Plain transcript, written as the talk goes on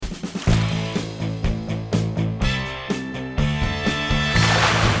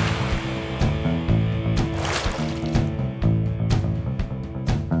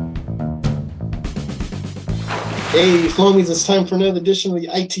Hey, Flowmies, it's time for another edition of the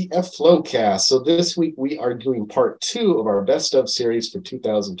ITF Flowcast. So this week we are doing part 2 of our best of series for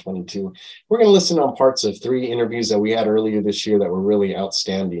 2022. We're going to listen on parts of 3 interviews that we had earlier this year that were really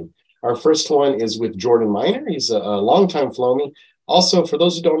outstanding. Our first one is with Jordan Miner. He's a longtime Flowmie. Also, for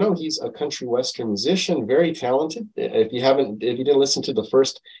those who don't know, he's a country western musician, very talented. If you didn't listen to the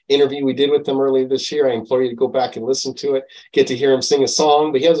first interview we did with him earlier this year, I implore you to go back and listen to it, get to hear him sing a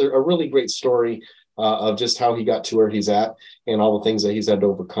song. But he has a really great story of just how he got to where he's at and all the things that he's had to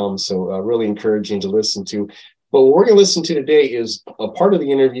overcome. So really encouraging to listen to. But what we're going to listen to today is a part of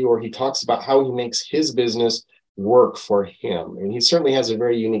the interview where he talks about how he makes his business work for him. And he certainly has a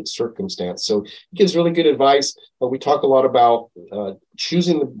very unique circumstance. So he gives really good advice. We talk a lot about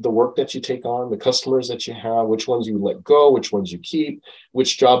choosing the work that you take on, the customers that you have, which ones you let go, which ones you keep,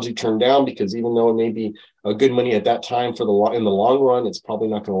 which jobs you turn down, because even though it may be good money at that time in the long run, it's probably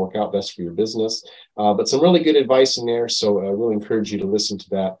not going to work out best for your business. But some really good advice in there. So I really encourage you to listen to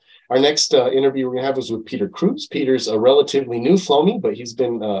that. Our next interview we're going to have is with Peter Cruz. Peter's a relatively new Flowmie, but he's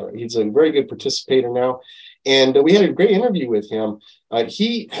a very good participator now. And we had a great interview with him.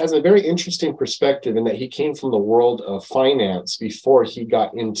 He has a very interesting perspective in that he came from the world of finance before he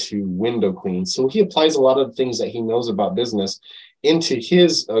got into window cleaning. So he applies a lot of the things that he knows about business into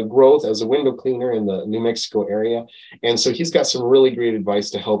his growth as a window cleaner in the New Mexico area. And so he's got some really great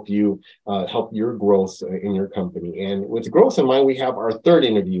advice to help you help your growth in your company. And with growth in mind, we have our third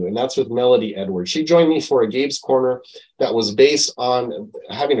interview, and that's with Melody Edwards. She joined me for a Gabe's Corner that was based on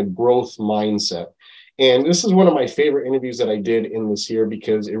having a growth mindset. And this is one of my favorite interviews that I did in this year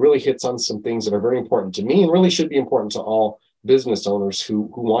because it really hits on some things that are very important to me and really should be important to all business owners who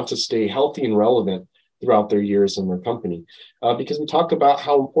want to stay healthy and relevant throughout their years in their company. Because we talk about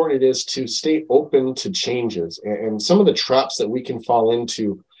how important it is to stay open to changes and some of the traps that we can fall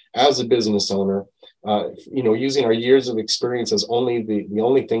into as a business owner, using our years of experience as only the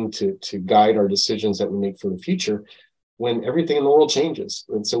only thing to guide our decisions that we make for the future, when everything in the world changes.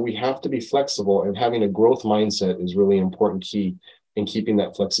 And so we have to be flexible, and having a growth mindset is really important key in keeping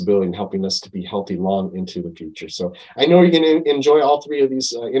that flexibility and helping us to be healthy long into the future. So I know you're going to enjoy all 3 of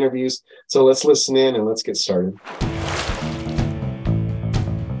these interviews. So let's listen in and let's get started.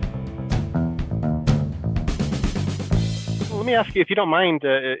 Let me ask you, if you don't mind,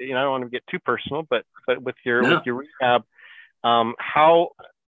 I don't want to get too personal, but with your rehab, how...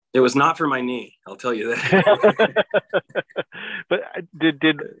 It was not for my knee, I'll tell you that. But did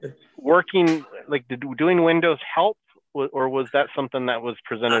doing windows help, or was that something that was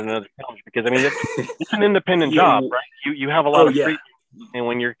presented as a challenge? Because I mean, it's an independent job, right? You have a lot of freedom, and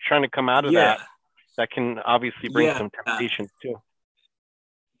when you're trying to come out of that can obviously bring some temptations too.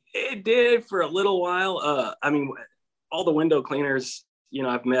 It did for a little while. I mean, all the window cleaners,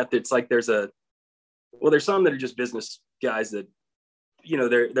 I've met, it's like there's some that are just business guys that,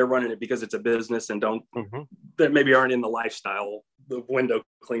 they're running it because it's a business and that maybe aren't in the lifestyle of window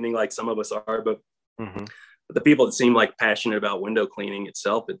cleaning like some of us are, but the people that seem like passionate about window cleaning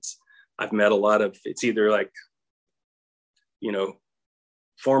itself, I've met a lot of, it's either like,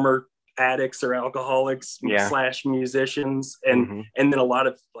 former addicts or alcoholics / musicians, and then a lot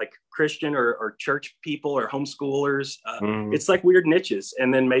of like Christian or church people or homeschoolers. It's like weird niches,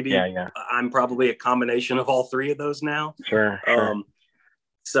 and then maybe I'm probably a combination of all 3 of those now. Sure.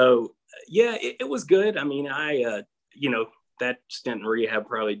 So it was good. I mean, that stint in rehab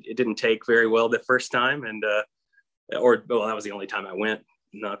it didn't take very well the first time, and that was the only time I went,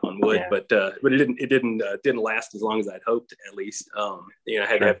 knock on wood. But it didn't last as long as I'd hoped, at least. I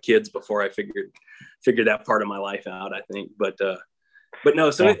had to have kids before I figured that part of my life out, I think. But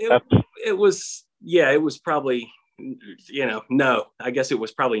no, so it was probably, I guess it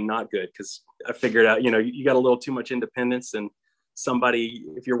was probably not good, because I figured out, you got a little too much independence, and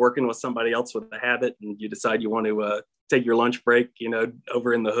if you're working with somebody else with a habit and you decide you want to take your lunch break,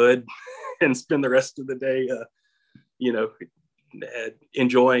 over in the hood and spend the rest of the day,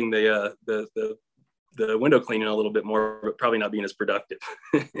 enjoying the window cleaning a little bit more, but probably not being as productive.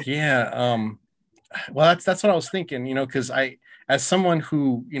 Well, that's what I was thinking, because as someone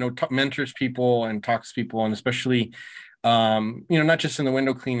who, mentors people and talks to people, and especially, not just in the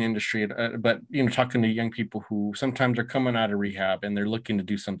window cleaning industry, but, talking to young people who sometimes are coming out of rehab and they're looking to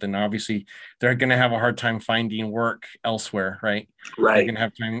do something. Obviously, they're going to have a hard time finding work elsewhere, right? Right. They're going to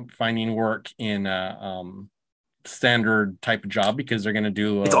have time finding work in standard type of job, because they're going to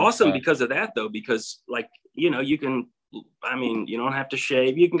do it's awesome because of that, though, because you can, you don't have to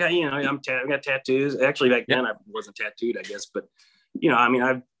shave. You can I've got tattoos. Actually, back then I wasn't tattooed, I guess, but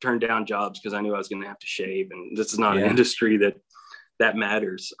I've turned down jobs because I knew I was going to have to shave, and this is not an industry that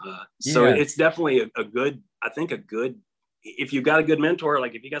matters. So it's definitely a good I think if you've got a good mentor,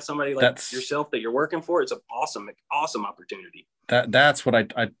 like if you got somebody like yourself that you're working for, it's an awesome opportunity. That's what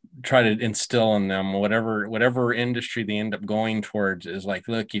I try to instill in them. Whatever industry they end up going towards is like,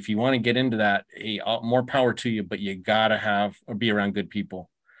 look, if you want to get into that, more power to you, but you gotta be around good people.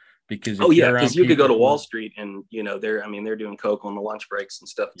 Because because you could go to Wall Street and they're doing coke on the lunch breaks and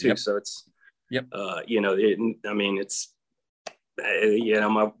stuff too. Yep. So it's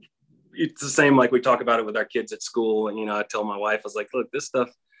it's the same like we talk about it with our kids at school. And I tell my wife, I was like, look, this stuff,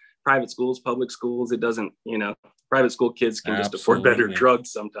 private schools, public schools, it doesn't, private school kids can just afford better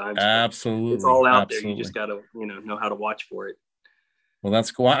drugs sometimes. Absolutely. It's all out there. You just got to, know how to watch for it. Well,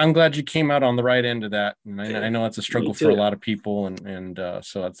 that's cool. I'm glad you came out on the right end of that. And I know it's a struggle for a lot of people. And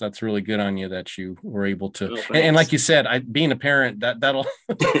so that's really good on you that you were able to. And like you said, being a parent, that'll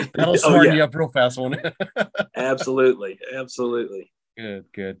smarten you up real fast, won't it? Absolutely.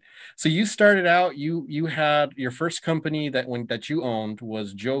 Good. So you started out, you had your first company that you owned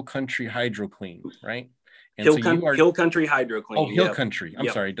was Joe Country Hydro Clean, right? And Hill Country Hydro Clean. Oh, Hill Country. I'm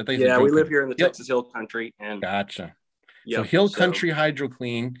sorry. We live here in the Texas Hill Country. And gotcha. So Hill Country Hydro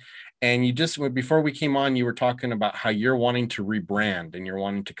Clean, and you just before we came on, you were talking about how you're wanting to rebrand and you're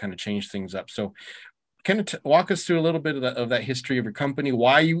wanting to kind of change things up. So, kind of walk us through a little bit of that history of your company,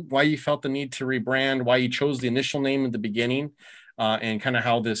 why you felt the need to rebrand, why you chose the initial name in the beginning, and kind of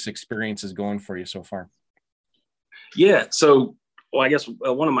how this experience is going for you so far. Yeah. So, I guess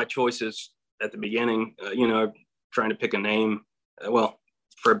one of my choices at the beginning, trying to pick a name,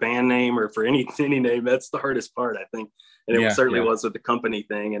 for a band name or for any name, that's the hardest part, I think. And it certainly was with the company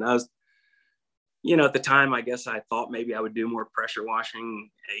thing. And I was, at the time, I guess I thought maybe I would do more pressure washing,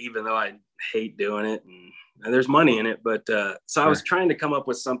 even though I hate doing it and there's money in it. But so I was trying to come up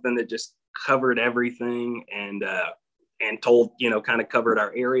with something that just covered everything and told, kind of covered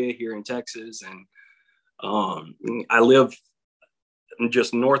our area here in Texas. And I live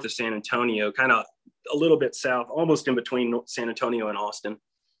just north of San Antonio, kind of a little bit south, almost in between San Antonio and Austin,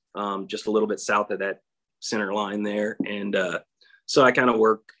 just a little bit south of that center line there. And so I kind of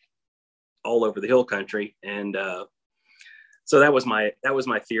work all over the Hill Country. And so that was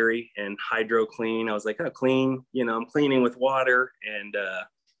my theory. And hydro clean, I was like, oh, clean, I'm cleaning with water.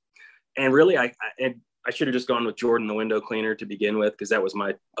 And really, I should have just gone with Jordan the window cleaner to begin with, because that was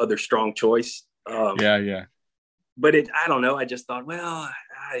my other strong choice. But I don't know. I just thought, well,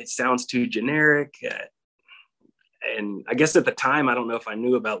 it sounds too generic. And I guess at the time, I don't know if I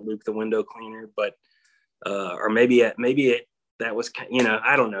knew about Luke the window cleaner, but, or maybe that was,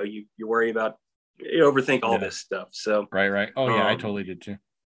 I don't know. You worry about, you overthink all this stuff. So, right. Oh yeah. I totally did too.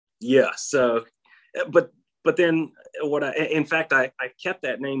 Yeah. So, but then in fact, I kept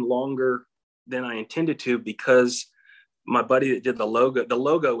that name longer than I intended to, because my buddy that did the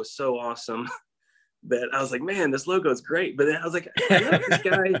logo was so awesome that I was like, man, this logo is great. But then I was like, I know this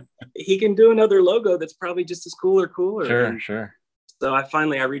guy, he can do another logo that's probably just as cool or cooler. Sure. So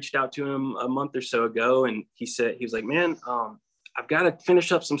I reached out to him a month or so ago, and he was like, man, I've got to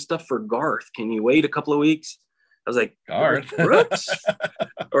finish up some stuff for Garth. Can you wait a couple of weeks? I was like, Garth Brooks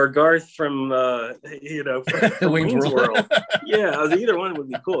or Garth from, from Wayne's World. Yeah, I was either one would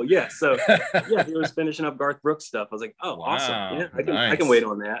be cool. Yeah, so he was finishing up Garth Brooks stuff. I was like, oh, wow, awesome. Yeah, I can wait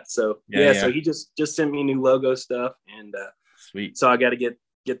on that. So so he just sent me new logo stuff, and sweet. So I got to get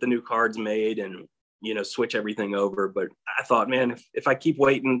the new cards made and switch everything over. But I thought, man, if I keep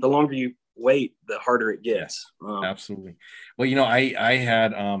waiting, the longer you wait, the harder it gets. Absolutely. Well, I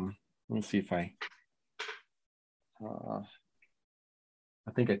had let me see if I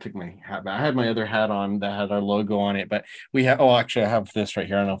think I took my hat back. I had my other hat on that had our logo on it, but we have, actually I have this right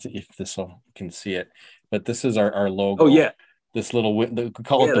here. I don't know if this can see it, but this is our logo. Oh yeah. This little, we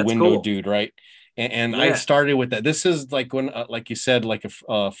call it the window cool. Dude, right? And I started with that. This is like when, like you said, like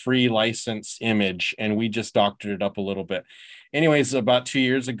a free license image, and we just doctored it up a little bit. Anyways, about 2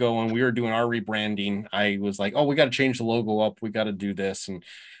 years ago when we were doing our rebranding, I was like, oh, we got to change the logo up. We got to do this. And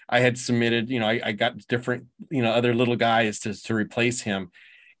I had submitted, I got different, other little guys to replace him.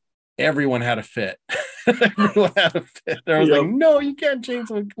 Everyone had a fit. Everyone had a fit. I was like, no, you can't change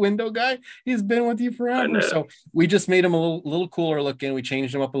the window guy. He's been with you forever. So we just made him a little cooler looking. We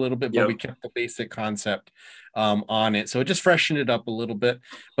changed him up a little bit, but we kept the basic concept on it. So it just freshened it up a little bit.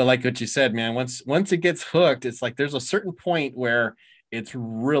 But like what you said, man, once it gets hooked, it's like there's a certain point where it's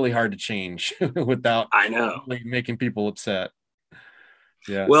really hard to change without really making people upset.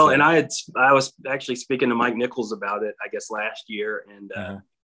 Yeah. Well, and I was actually speaking to Mike Nichols about it, I guess last year, and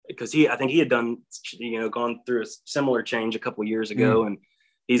because I think he had done, gone through a similar change a couple of years ago, and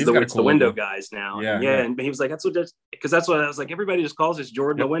He's the, it's the window guys now. Yeah, and he was like, because that's what I was like, everybody just calls us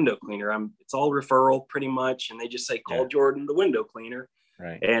Jordan the window cleaner. It's all referral pretty much, and they just say call Jordan the window cleaner.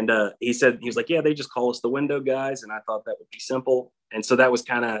 Right. And he was like, yeah, they just call us the window guys, and I thought that would be simple. And so that was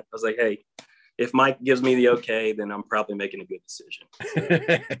kind of, I was like, hey, if Mike gives me the okay, then I'm probably making a good decision.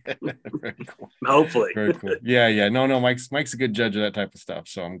 Very cool. Hopefully. Very cool. Yeah. No, Mike's a good judge of that type of stuff.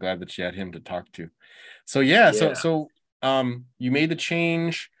 So I'm glad that you had him to talk to. So so you made the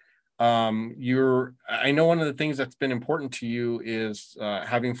change. I know one of the things that's been important to you is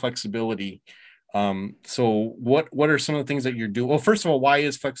having flexibility. So what are some of the things that you're doing? Well, first of all, why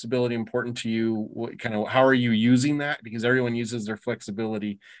is flexibility important to you? How are you using that? Because everyone uses their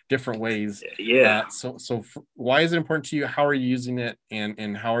flexibility different ways. Yeah. Why is it important to you? How are you using it?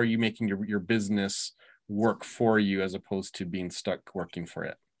 And how are you making your business work for you as opposed to being stuck working for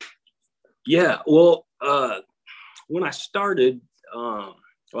it? Yeah. Well, when I started, I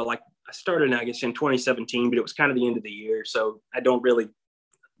started, I guess, in 2017, but it was kind of the end of the year. So I don't really,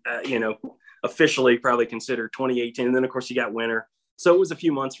 officially probably consider 2018. And then, of course, you got winter. So it was a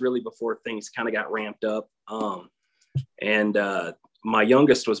few months really before things kind of got ramped up. And my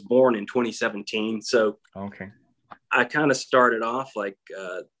youngest was born in 2017. So I kind of started off like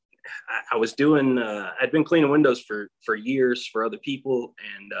I was doing, I'd been cleaning windows for years for other people.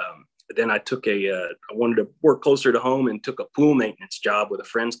 And then I took I wanted to work closer to home and took a pool maintenance job with a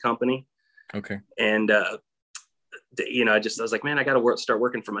friend's company. Okay. And, I was like, man, I got to start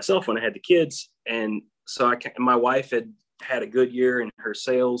working for myself when I had the kids. And so my wife had a good year in her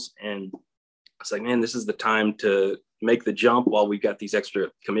sales. And I was like, man, this is the time to make the jump while we've got these extra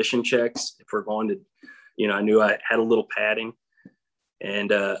commission checks. If we're going to, I knew I had a little padding. And,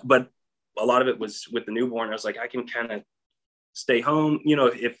 but a lot of it was with the newborn. I was like, I can kind of stay home.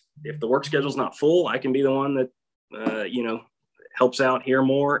 If the work schedule's not full, I can be the one that, helps out here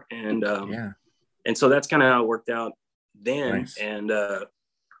more. And, and so that's kind of how it worked out then. Nice. And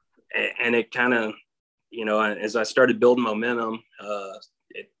it kind of, as I started building momentum,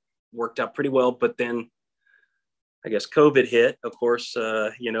 it worked out pretty well. But then I guess COVID hit, of course,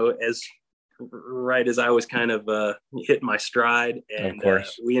 as I was kind of hitting my stride. And of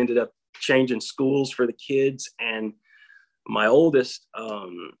course. We ended up changing schools for the kids. And my oldest,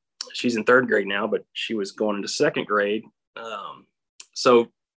 she's in third grade now, but she was going into second grade. So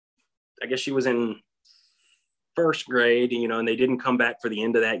I guess she was in first grade, and they didn't come back for the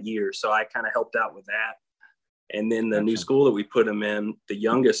end of that year. So I kind of helped out with that. And then the new school that we put them in, the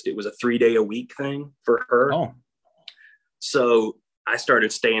youngest, it was a 3-day-a-week thing for her. Oh. So I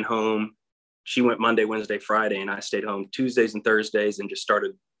started staying home. She went Monday, Wednesday, Friday, and I stayed home Tuesdays and Thursdays and just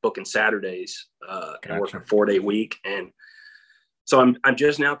started booking Saturdays and working a 4-day week. And so I'm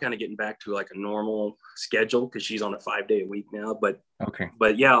just now kind of getting back to like a normal schedule because she's on a 5-day-a-week now. But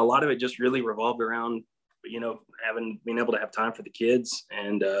yeah, a lot of it just really revolved around, being able to have time for the kids.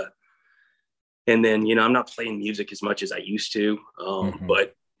 And then, I'm not playing music as much as I used to.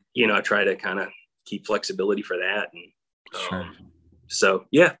 But, I try to kind of keep flexibility for that. And so,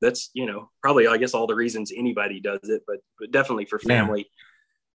 yeah, that's, probably, I guess, all the reasons anybody does it, but definitely for family,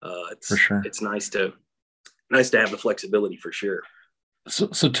 it's nice to have the flexibility for sure.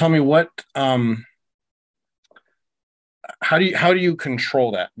 So tell me what, how do you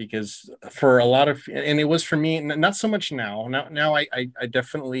control that? Because for a lot of, and it was for me, not so much now I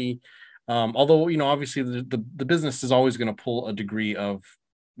definitely, although, obviously the business is always going to pull a degree of,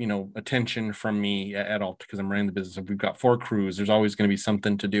 attention from me at all, because I'm running the business. If we've got 4 crews, there's always going to be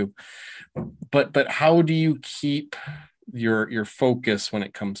something to do, but how do you keep your focus when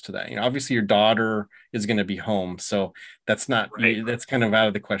it comes to that? Obviously your daughter is going to be home, so that's not that's kind of out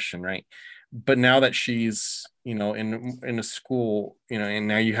of the question, right? But now that she's in a school, and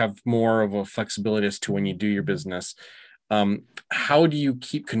now you have more of a flexibility as to when you do your business, how do you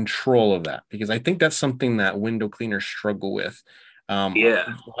keep control of that? Because I think that's something that window cleaners struggle with. A lot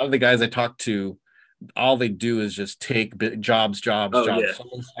of the guys I talk to, all they do is just take jobs. Someone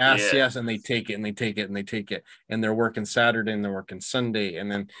asks yes, and they take it, and they're working Saturday and they're working Sunday, and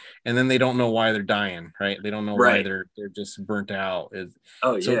then they don't know why they're dying, right? They don't know why they're just burnt out.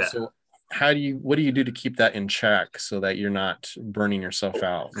 So what do you do to keep that in check so that you're not burning yourself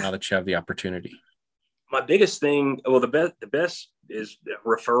out now that you have the opportunity? My biggest thing, the best is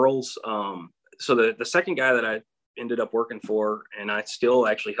referrals. So the second guy that I ended up working for, and I still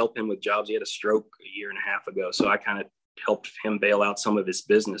actually help him with jobs. He had a stroke a year and a half ago. So I kind of helped him bail out some of his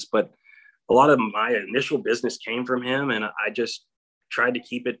business, but a lot of my initial business came from him. And I just tried to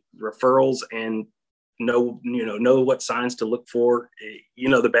keep it referrals and know what signs to look for,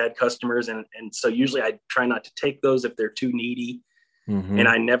 the bad customers. And so usually I try not to take those if they're too needy. And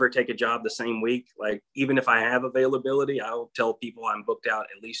I never take a job the same week. Like, even if I have availability, I'll tell people I'm booked out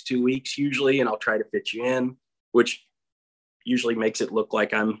at least 2 weeks usually, and I'll try to fit you in, which usually makes it look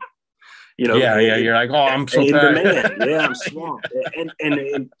like I'm, you're like, oh, I'm so in demand. Yeah, I'm swamped.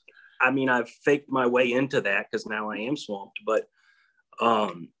 And I mean, I've faked my way into that because now I am swamped. But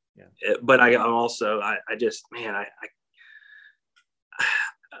but I'm also, I just, man,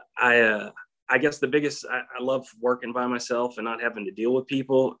 I guess the biggest, I love working by myself and not having to deal with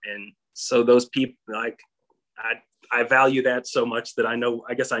people. And so those people, like, I value that so much that I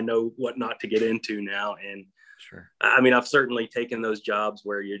know what not to get into now. And sure, I mean, I've certainly taken those jobs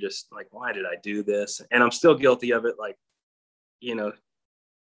where you're just like, why did I do this? And I'm still guilty of it. Like,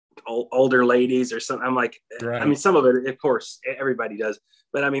 older ladies or something. I'm like, right. I mean, some of it, of course, everybody does.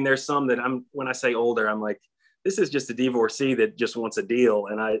 But I mean, there's some that when I say older, I'm like, this is just a divorcee that just wants a deal.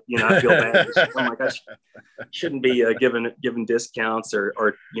 And I feel bad. I'm like, I shouldn't be given discounts or,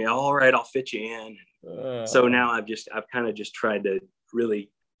 all right, I'll fit you in. So now I've kind of just tried to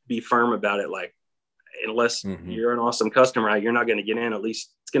really be firm about it. Like, unless you're an awesome customer, you're not going to get in. At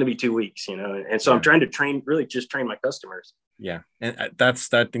least it's going to be 2 weeks, And so I'm trying to train my customers. Yeah. And I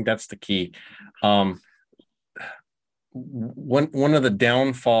think that's the key. One of the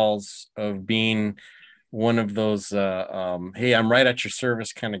downfalls of being one of those hey, I'm right at your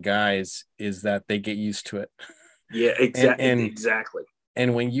service kind of guys is that they get used to it. Yeah, exactly. Exactly.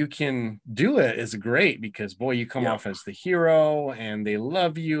 And when you can do it, is great, because boy, you come off as the hero and they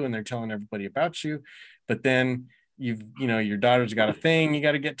love you and they're telling everybody about you. But then your daughter's got a thing you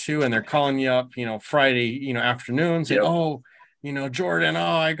got to get to, and they're calling you up, Friday, afternoon, saying, oh, Jordan,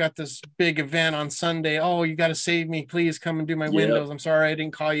 I got this big event on Sunday. Oh, you got to save me. Please come and do my windows. I'm sorry I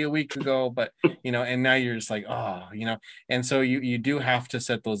didn't call you a week ago, but, and now you're just like, and so you do have to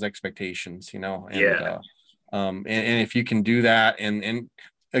set those expectations, and if you can do that, and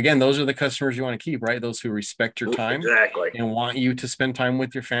again, those are the customers you want to keep, right? Those who respect your time and want you to spend time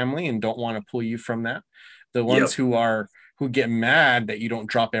with your family and don't want to pull you from that. The ones who get mad that you don't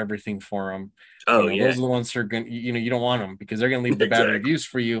drop everything for them. Those are the ones that are going to, you don't want them, because they're going to leave the bad reviews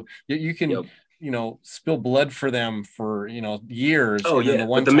for you. You can, spill blood for them for, years. Oh, yeah.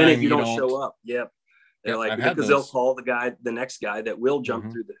 But the minute you don't show up, they're like, because they'll call the next guy that will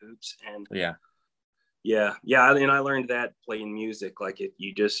jump through the hoops. And yeah. And I learned that playing music. Like,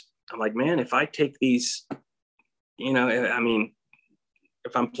 I'm like, man, if I take these, I mean,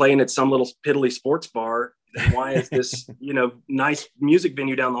 if I'm playing at some little piddly sports bar, then why is this, nice music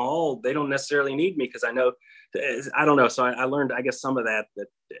venue down the hall? They don't necessarily need me, because I don't know. So I learned, I guess, some of that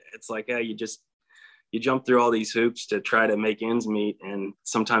it's like, you jump through all these hoops to try to make ends meet. And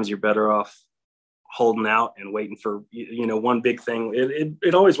sometimes you're better off holding out and waiting for, one big thing.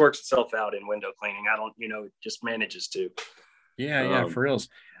 It always works itself out in window cleaning. It just manages to. Yeah, for reals.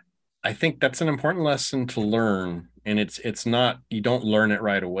 I think that's an important lesson to learn, and it's not, you don't learn it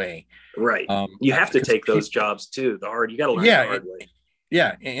right away. Right. You have to take those jobs too. You got to learn the hard way.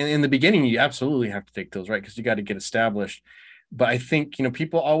 Yeah. And in the beginning, you absolutely have to take those, right? Because you got to get established. But I think,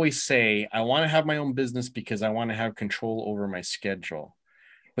 people always say, I want to have my own business because I want to have control over my schedule.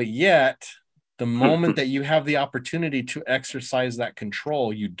 But yet, the moment that you have the opportunity to exercise that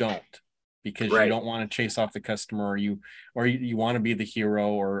control, you don't. Because you don't want to chase off the customer, or you want to be the hero,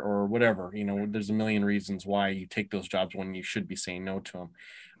 or whatever. There's a million reasons why you take those jobs when you should be saying no to them.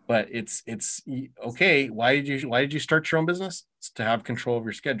 But it's okay. Why did you start your own business? It's to have control of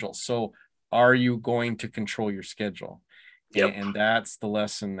your schedule. So are you going to control your schedule? And that's the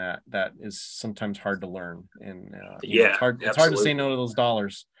lesson that is sometimes hard to learn. And it's hard to say no to those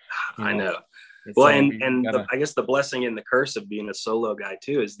dollars. I know. Well, I guess the blessing and the curse of being a solo guy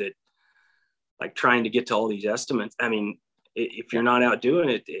too is that, like, trying to get to all these estimates. I mean, if you're not out doing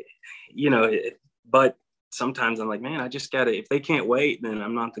it, but sometimes I'm like, man, I just gotta, if they can't wait, then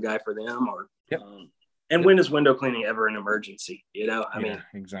I'm not the guy for them. Or, when is window cleaning ever an emergency? I mean,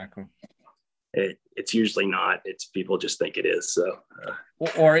 exactly. It's usually not. It's, people just think it is. So,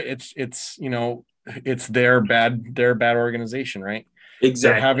 or it's their bad organization, right?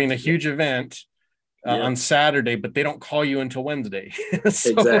 Exactly. They're having a huge event on Saturday, but they don't call you until Wednesday. So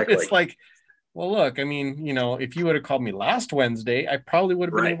exactly. It's like, well, look, I mean, if you would have called me last Wednesday, I probably would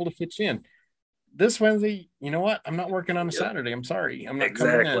have been able to fit you in. This Wednesday, you know what? I'm not working on a Saturday. I'm sorry. I'm not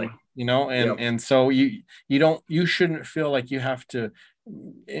coming in, and so you shouldn't feel like you have to,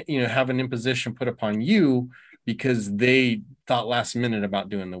 have an imposition put upon you because they thought last minute about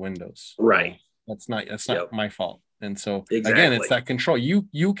doing the windows. Right. That's not my fault. And so again, it's that control.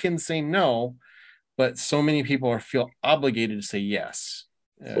 You can say no, but so many people feel obligated to say yes.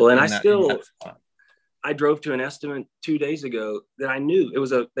 Well, and I still, I drove to an estimate 2 days ago that I knew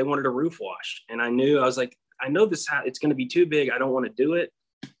they wanted a roof wash. And I was like, I know it's going to be too big. I don't want to do it.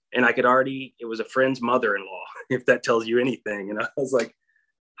 And it was a friend's mother-in-law, if that tells you anything. And I was like,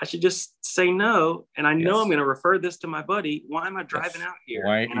 I should just say no. And I know I'm going to refer this to my buddy. Why am I driving out here?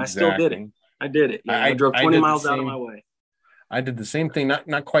 Right, and exactly. I still did it. I did it. Yeah, I drove 20 miles out of my way. I did the same thing,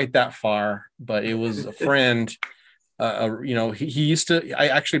 not quite that far, but it was a friend. He used to. I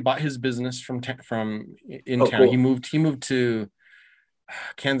actually bought his business from town. Cool. He moved to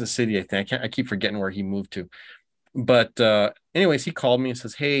Kansas City, I think. I keep forgetting where he moved to. But anyways, he called me and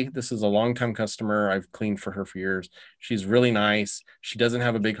says, hey, this is a longtime customer. I've cleaned for her for years. She's really nice. She doesn't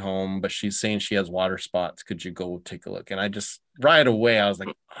have a big home, but she's saying she has water spots. Could you go take a look? And I just right away, I was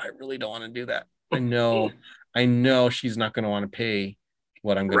like, I really don't want to do that. I know she's not going to want to pay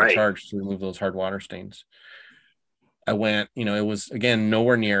what I'm going to charge to remove those hard water stains. I went, it was, again,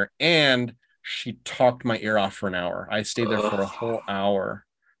 nowhere near. And she talked my ear off for an hour. I stayed there for a whole hour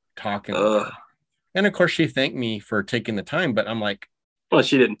talking with her. And of course, she thanked me for taking the time, but I'm like, well,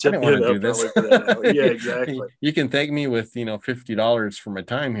 she didn't tip want to do this. Yeah, exactly. You can thank me with, $50 for my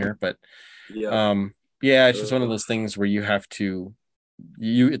time here, but it's just one of those things where you have to,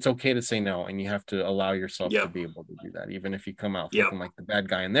 it's okay to say no, and you have to allow yourself to be able to do that, even if you come out looking like the bad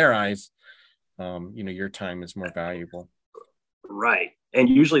guy in their eyes. Your time is more valuable. Right. And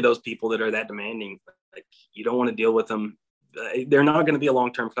usually those people that are that demanding, like, you don't want to deal with them. They're not going to be a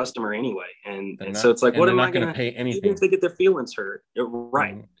long-term customer anyway. And so it's like, what am I going to pay anything? Even if they get their feelings hurt.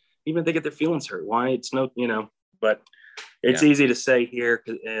 Right. Mm-hmm. Even if they get their feelings hurt, why it's no, but it's easy to say here,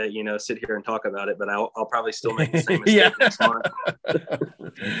 sit here and talk about it, but I'll probably still make the same mistake next month.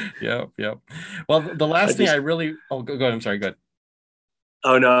 Yep. Well, the last thing go ahead. I'm sorry. Go ahead.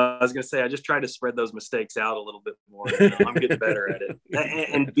 Oh no, I was going to say, I just try to spread those mistakes out a little bit more. I'm getting better at it,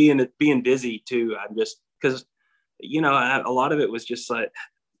 and being busy too. I'm just, because, a lot of it was just like,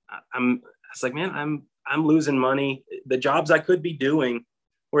 it's like, man, I'm losing money. The jobs I could be doing,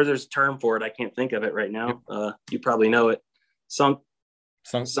 where there's a term for it, I can't think of it right now. You probably know it. Sunk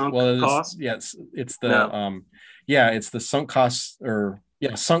cost. Yes, it's the it's the sunk cost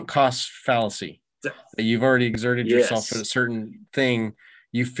sunk cost fallacy. That you've already exerted yourself at a certain thing.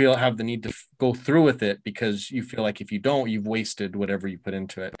 You have the need to go through with it because you feel like if you don't, you've wasted whatever you put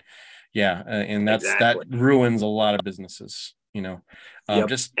into it. And that ruins a lot of businesses. So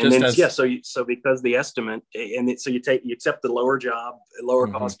because the estimate, so you accept the lower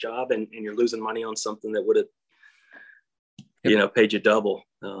cost job, and you're losing money on something that would have paid you double.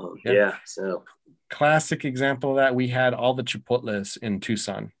 So classic example of that, we had all the Chipotles in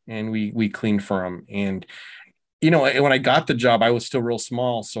Tucson, and we cleaned for them. And when I got the job, I was still real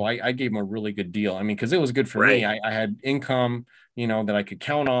small, so I gave them a really good deal. I mean, because it was good for me. I had income, that I could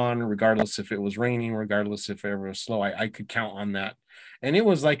count on, regardless if it was raining, regardless if it ever was slow. I could count on that, and it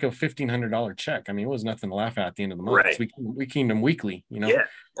was like a $1,500 check. I mean, it was nothing to laugh at the end of the month. Right. So we cleaned them weekly.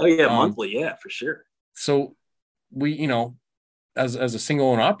 Monthly, for sure. So we, as a single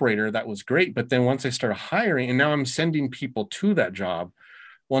owner operator, that was great. But then once I started hiring, and now I'm sending people to that job,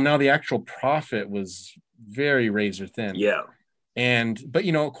 well, now the actual profit was very razor thin. But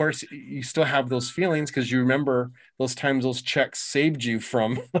of course, you still have those feelings because you remember those times those checks saved you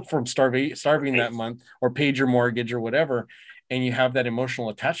from starving that month, or paid your mortgage or whatever, and you have that emotional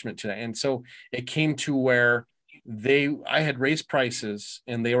attachment to that. And so it came to where I had raised prices,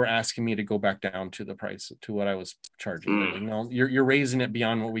 and they were asking me to go back down to the price to what I was charging. You're raising it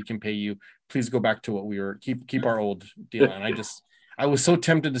beyond what we can pay you. Please go back to what we were. Keep our old deal. And I was so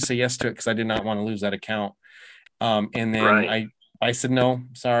tempted to say yes to it because I did not want to lose that account. And then I said, no,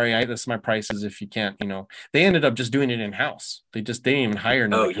 sorry, this is my prices. If you can't, they ended up just doing it in house. They didn't even hire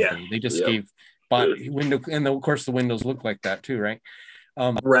another company. They just bought window, and of course the windows look like that too, right?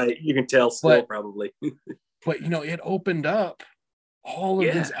 You can tell still probably. But it opened up all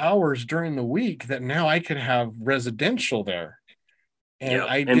of these hours during the week that now I could have residential there. And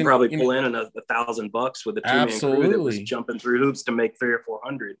I didn't probably pull in $1,000 with a 2-man crew that was jumping through hoops to make 300 or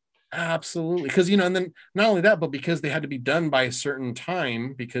 400. Absolutely. Because, and then not only that, but because they had to be done by a certain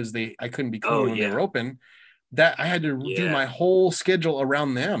time, because I couldn't be clean when they were open, that I had to do my whole schedule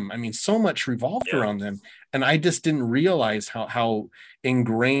around them. I mean, so much revolved around them. And I just didn't realize how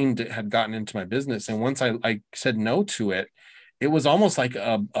ingrained it had gotten into my business. And once I said no to it, it was almost like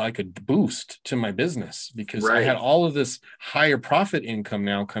a boost to my business, because I had all of this higher profit income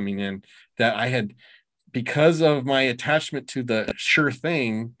now coming in that I had, because of my attachment to the sure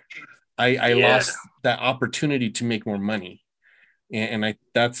thing, I lost that opportunity to make more money. And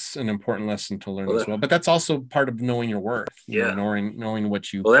that's an important lesson to learn as well. But that's also part of knowing your worth, you know, knowing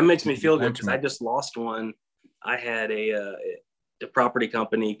what you. Well, that makes me feel good because I just lost one. I had a property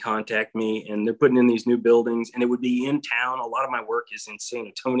company contact me, and they're putting in these new buildings, and it would be in town. A lot of my work is in San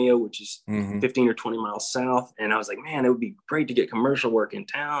Antonio, which is 15 or 20 miles south. And I was like, man, it would be great to get commercial work in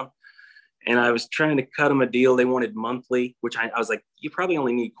town. And I was trying to cut them a deal. They wanted monthly, which I was like, you probably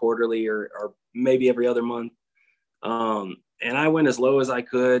only need quarterly or maybe every other month. And I went as low as I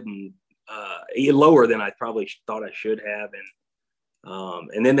could, and lower than I probably thought I should have.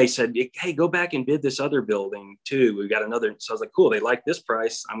 And then they said, hey, go back and bid this other building too. We got another. So I was like, cool. They like this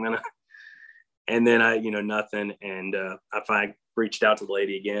price. And then nothing. And I reached out to the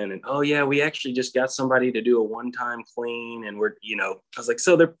lady again, and, oh yeah, we actually just got somebody to do a one-time clean. And I was like,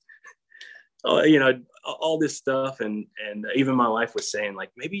 so they're, all this stuff. And even my wife was saying, like,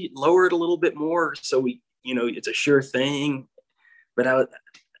 maybe lower it a little bit more. So we, it's a sure thing. But I was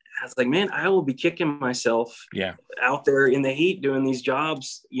like, man, I will be kicking myself out there in the heat doing these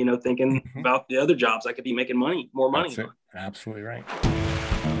jobs, thinking about the other jobs I could be making more money. That's absolutely right.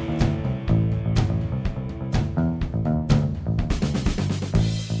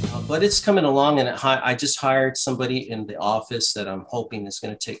 But it's coming along, and I just hired somebody in the office that I'm hoping is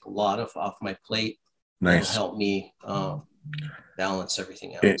going to take a lot off my plate. Nice. It'll help me balance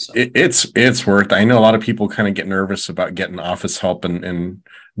everything out. It's worth. I know a lot of people kind of get nervous about getting office help and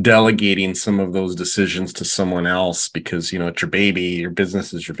delegating some of those decisions to someone else because it's your baby, your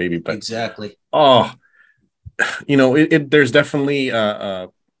business is your baby. But exactly. There's definitely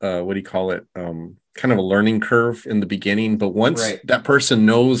what do you call it? Kind of a learning curve in the beginning, but once that person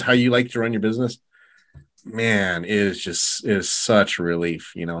knows how you like to run your business, man, it is such a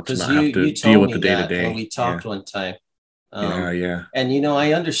relief, to not have to deal with the day to day. When we talked one time. And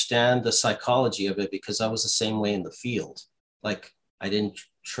I understand the psychology of it because I was the same way in the field. Like, I didn't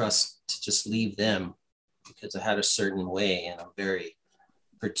trust to just leave them because I had a certain way, and I'm very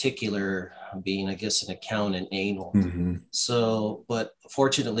particular, being, I guess, an accountant, anal. So, but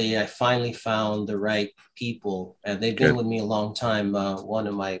fortunately, I finally found the right people, and they've been with me a long time. One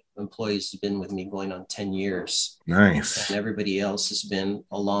of my employees has been with me going on 10 years. Nice. And everybody else has been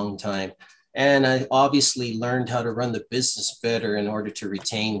a long time. And I obviously learned how to run the business better in order to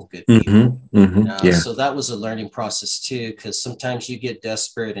retain good people. So that was a learning process too, because sometimes you get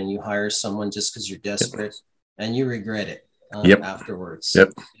desperate and you hire someone just because you're desperate and you regret it afterwards.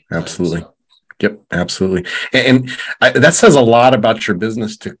 Absolutely. Absolutely. And that says a lot about your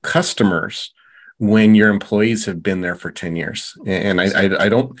business to customers when your employees have been there for 10 years. And I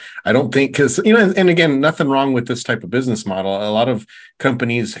don't think, because, and again, nothing wrong with this type of business model. A lot of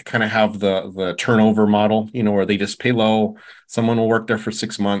companies kind of have the turnover model, where they just pay low. Someone will work there for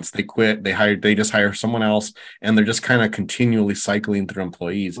 6 months. They quit. They just hire someone else. And they're just kind of continually cycling through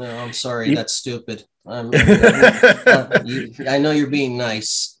employees. No, I'm sorry. That's stupid. I know you're being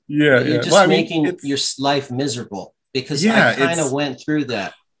nice. You're just making your life miserable, because I kind of went through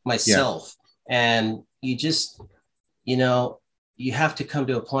that myself. And you just, you have to come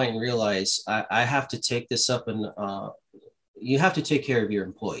to a point and realize I have to take this up, and you have to take care of your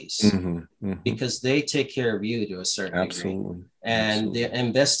employees because they take care of you to a certain degree. And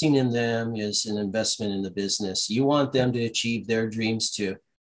investing in them is an investment in the business. You want them to achieve their dreams too,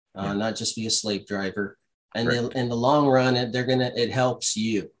 not just be a slave driver. And in the long run, it helps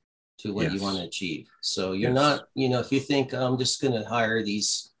you to what you want to achieve. So you're not, if you think I'm just going to hire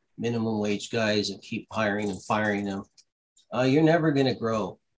these minimum wage guys and keep hiring and firing them, you're never going to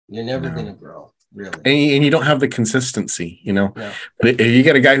grow. You're never going to grow, really. And you don't have the consistency, But if you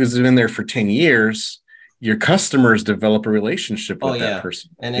get a guy who's been there for 10 years, your customers develop a relationship with that person.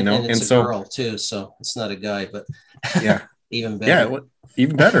 And it's a girl too, so it's not a guy, but even better. Yeah,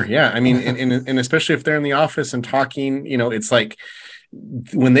 even better. Yeah. I mean, and especially if they're in the office and talking, it's like,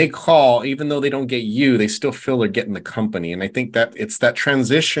 when they call, even though they don't get you, they still feel they're getting the company. And I think that it's that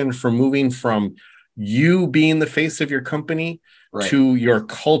transition from moving from you being the face of your company to your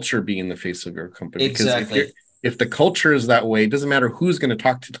culture being the face of your company. Exactly. Because if the culture is that way, it doesn't matter who's going to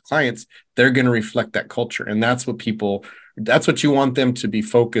talk to the clients, they're going to reflect that culture. And that's what you want them to be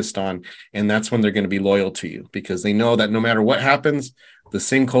focused on. And that's when they're going to be loyal to you, because they know that no matter what happens, the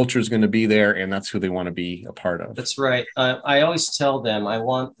same culture is going to be there, and that's who they want to be a part of. That's right. I always tell them I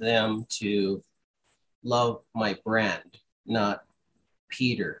want them to love my brand, not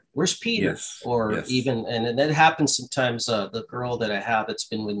Peter. Where's Peter? Even, and that happens sometimes. The girl that I have that's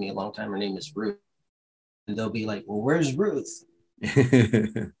been with me a long time, her name is Ruth. And they'll be like, well, where's Ruth?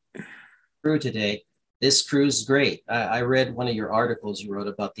 Ruth today. this crew's great. I read one of your articles you wrote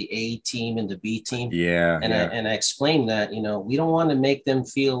about the A team and the B team. And I explained that, we don't want to make them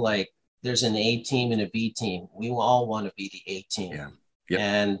feel like there's an A team and a B team. We all want to be the A team. Yeah. Yep.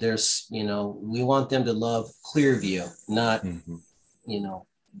 And there's, we want them to love Clearview, not,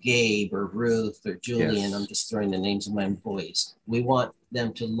 Gabe or Ruth or Julian. Yes. I'm just throwing the names of my employees. We want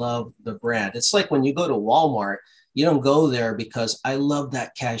them to love the brand. It's like when you go to Walmart, you don't go there because I love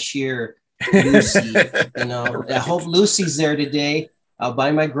that cashier, Lucy. I hope Lucy's there today. I'll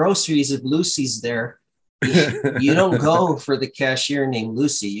buy my groceries if Lucy's there. You don't go for the cashier named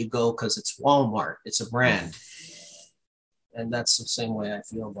Lucy. You go because it's Walmart. It's a brand. And that's the same way I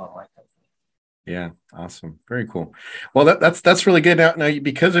feel about my company. Yeah, awesome. Very cool. Well, that's really good. Now,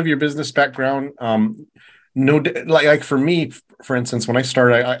 because of your business background, like for me, for instance, when I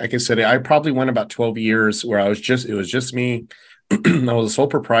started, like I said, I probably went about 12 years where it was just me. I was a sole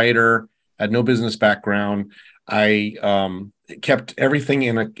proprietor, had no business background. I kept everything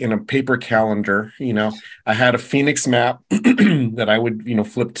in a paper calendar. I had a Phoenix map that I would,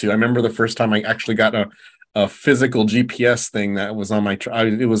 flip to. I remember the first time I actually got a physical GPS thing that was on my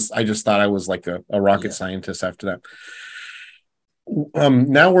I just thought I was like a rocket scientist after that.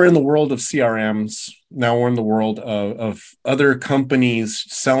 Now we're in the world of CRMs. Now we're in the world of other companies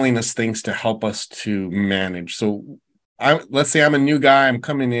selling us things to help us to manage. So let's say I'm a new guy, I'm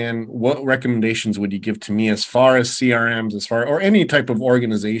coming in. What recommendations would you give to me as far as CRMs, or any type of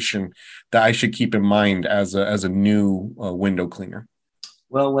organization that I should keep in mind as a new window cleaner?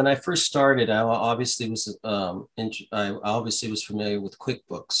 Well, when I first started, I obviously was familiar with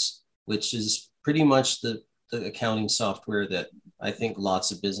QuickBooks, which is pretty much the accounting software that I think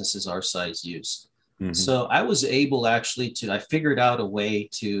lots of businesses our size use. Mm-hmm. So I was able I figured out a way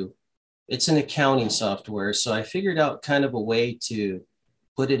to, it's an accounting software. So I figured out kind of a way to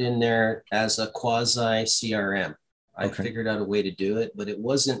put it in there as a quasi CRM. I figured out a way to do it, but it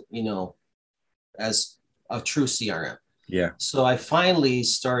wasn't, as a true CRM. Yeah. So I finally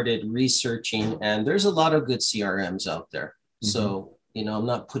started researching, and there's a lot of good CRMs out there. Mm-hmm. So, I'm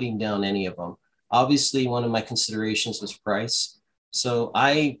not putting down any of them. Obviously, one of my considerations was price. So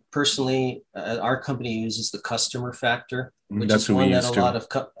I personally, our company uses the customer factor, which is one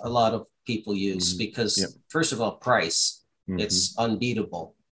that a lot of people use, because first of all, price, it's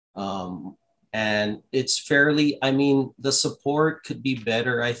unbeatable. And it's fairly, the support could be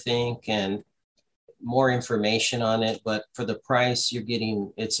better, I think, and more information on it, but for the price you're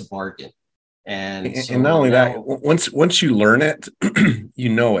getting, it's a bargain. And not only that, once you learn it, you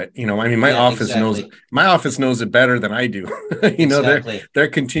know it. My office knows it. My office knows it better than I do. They're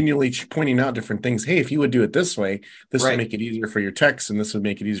continually pointing out different things. Hey, if you would do it this way, this would make it easier for your techs, and this would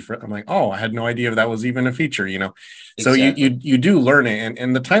make it easier for. I'm like, oh, I had no idea if that was even a feature. So you do learn it,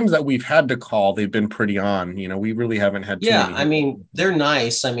 and the times that we've had to call, they've been pretty on. We really haven't had. They're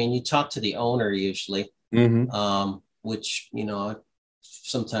nice. You talk to the owner usually, which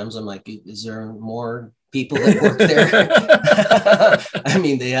sometimes I'm like, is there more people that work there?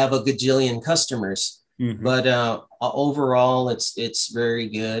 They have a gajillion customers, but overall it's very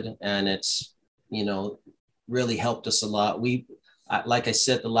good, and it's, really helped us a lot. Like I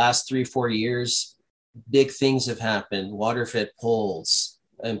said, the last 3-4 years, big things have happened. Water-fed poles,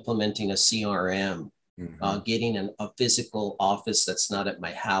 implementing a CRM, getting a physical office that's not at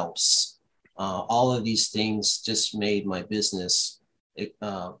my house. All of these things just made my business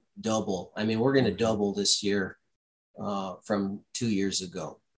double. We're going to double this year from 2 years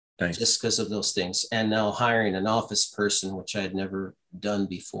ago. Nice. Just because of those things. And now hiring an office person, which I had never done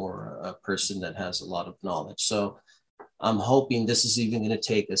before, a person that has a lot of knowledge. So I'm hoping this is even going to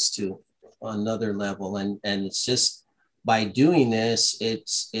take us to another level. And it's just by doing this,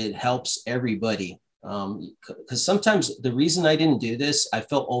 it helps everybody. Because sometimes the reason I didn't do this, I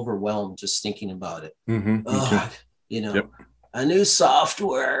felt overwhelmed just thinking about it. A new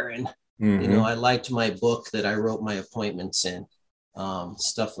software, and I liked my book that I wrote my appointments in,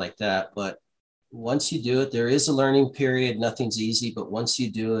 stuff like that. But once you do it, there is a learning period. Nothing's easy, but once you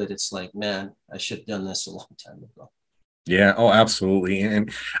do it, it's like, man, I should have done this a long time ago. Yeah. Oh, absolutely.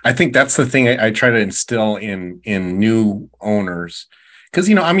 And I think that's the thing I try to instill in new owners. Because,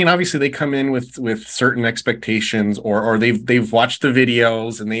 obviously they come in with certain expectations, or they've watched the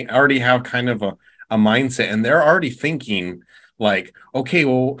videos and they already have kind of a mindset, and they're already thinking like, okay,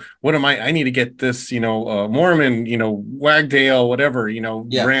 well, what am I need to get this, Mormon, Wagdale, whatever,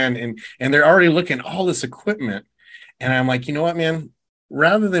 brand. And they're already looking at all this equipment. And I'm like, you know what, man,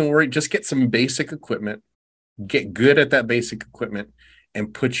 rather than worry, just get some basic equipment, get good at that basic equipment,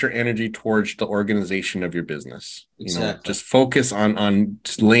 and put your energy towards the organization of your business. Just focus on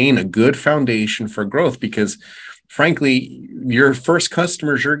laying a good foundation for growth, because frankly, your first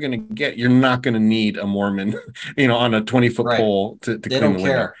customers you're going to get, you're not going to need a Mormon, on a 20-foot pole to clean the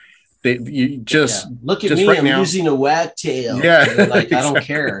window. You just look at just me. Right I'm now, using a wagtail. Yeah, exactly. I don't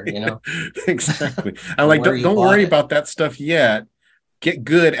care. Exactly. I'm like, don't worry about that stuff yet. Get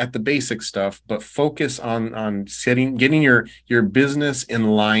good at the basic stuff, but focus on getting your business in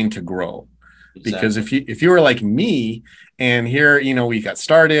line to grow. Because if you were like me, and here, we got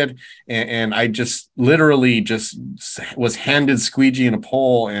started, and I just literally just was handed squeegee and a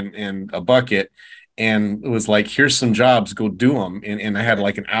pole and a bucket, and it was like, here's some jobs, go do them. And I had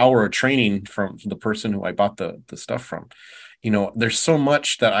like an hour of training from the person who I bought the stuff from. There's so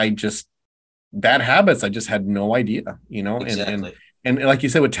much that bad habits I just had no idea, and like you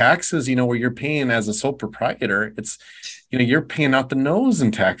said, with taxes, where you're paying as a sole proprietor, it's, you're paying out the nose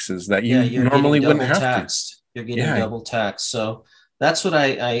in taxes that you normally wouldn't have to. You're getting double taxed. So that's what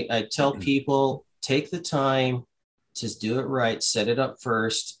I tell people: take the time to do it right, set it up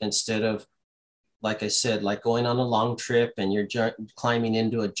first, instead of, like I said, like going on a long trip and you're climbing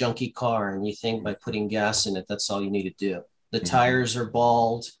into a junky car and you think by putting gas in it, that's all you need to do. The tires are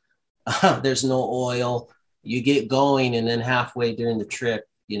bald. There's no oil. You get going, and then halfway during the trip,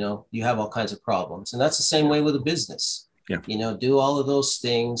 you have all kinds of problems. And that's the same way with a business. Yeah. Do all of those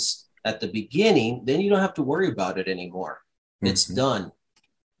things at the beginning, then you don't have to worry about it anymore. It's done.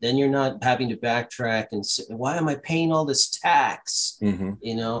 Then you're not having to backtrack and say, why am I paying all this tax?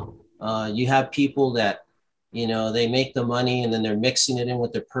 You have people that, they make the money and then they're mixing it in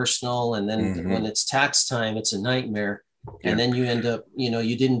with their personal. And then when it's tax time, it's a nightmare. And then you end up,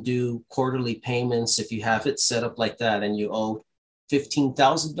 you didn't do quarterly payments if you have it set up like that, and you owe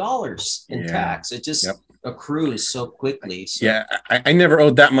 $15,000 in tax. It just accrues so quickly. So. Yeah, I never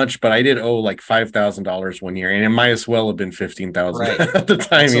owed that much, but I did owe like $5,000 one year, and it might as well have been $15,000 at the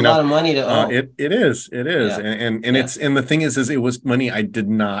time. It's a lot of money to owe. It is, and it's, and the thing is it was money I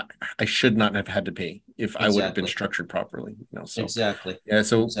should not have had to pay if I would have been structured properly. So exactly. Yeah,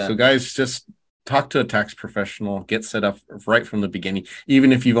 so guys, just talk to a tax professional, get set up right from the beginning.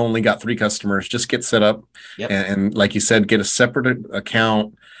 Even if you've only got 3 customers, just get set up. And like you said, get a separate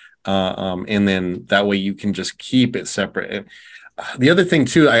account. And then that way you can just keep it separate. The other thing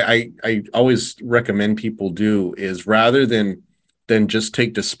too, I always recommend people do is, rather than just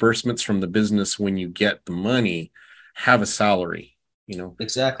take disbursements from the business when you get the money, have a salary,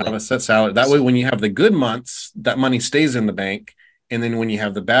 exactly. Have a set salary. That way, when you have the good months, that money stays in the bank. And then when you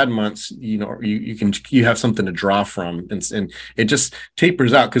have the bad months, you have something to draw from, and it just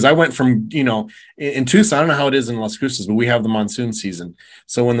tapers out. Because I went from, in Tucson, I don't know how it is in Las Cruces, but we have the monsoon season.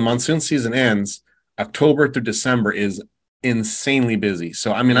 So when the monsoon season ends, October through December is insanely busy.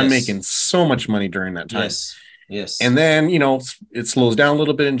 So I'm making so much money during that time. Yes. And then, it slows down a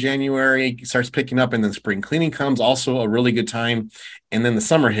little bit in January, starts picking up, and then spring cleaning comes, also a really good time. And then the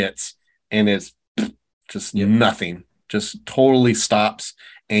summer hits, and it's just nothing. Just totally stops,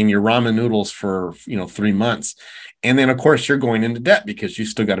 and your ramen noodles for 3 months. And then of course you're going into debt because you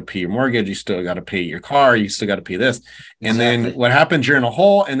still got to pay your mortgage, you still got to pay your car, you still got to pay this. And then what happens, you're in a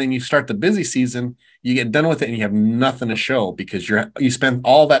hole, and then you start the busy season, you get done with it, and you have nothing to show because you spent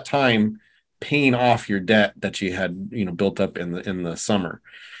all that time paying off your debt that you had built up in the summer.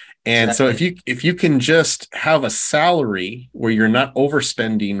 And so if you can just have a salary where you're not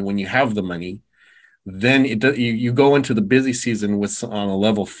overspending when you have the money, then you go into the busy season on a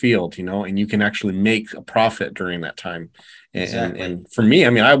level field, and you can actually make a profit during that time. And for me,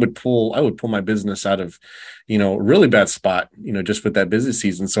 I would pull my business out of, a really bad spot, just with that busy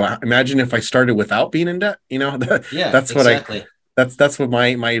season. So imagine if I started without being in debt, that's what that's what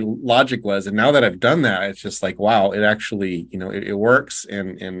my logic was. And now that I've done that, it's just like, wow, it actually, it works.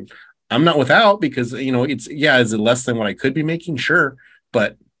 And I'm not without, because, is it less than what I could be making? Sure.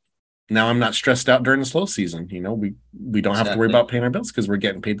 But now I'm not stressed out during the slow season. We don't have to worry about paying our bills because we're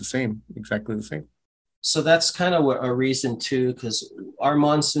getting paid exactly the same. So that's kind of a reason too, because our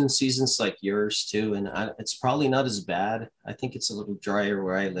monsoon season's like yours too. And it's probably not as bad. I think it's a little drier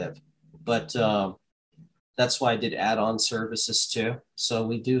where I live, but that's why I did add-on services too. So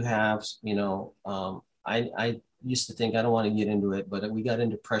we do have, I used to think, I don't want to get into it, but we got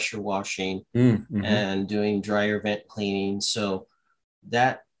into pressure washing and doing dryer vent cleaning. So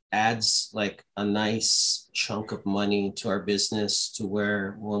that adds like a nice chunk of money to our business, to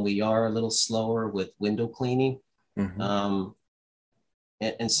where when we are a little slower with window cleaning, and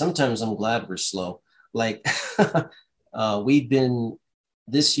sometimes I'm glad we're slow. Like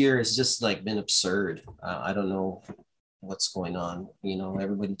this year has just like been absurd. I don't know what's going on. You know,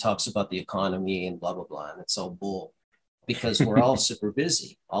 everybody talks about the economy and blah, blah, blah. And it's all bull because we're all super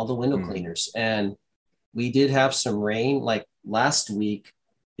busy, all the window cleaners. And we did have some rain. Like last week,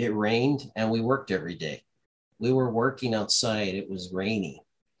 it rained and we worked every day. We were working outside. It was rainy.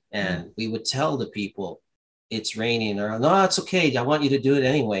 And we would tell the people it's raining. Or, no, it's okay. I want you to do it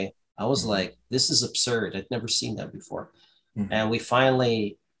anyway. I was like, this is absurd. I'd never seen that before. And we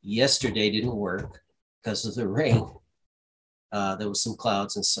finally, yesterday didn't work because of the rain. There was some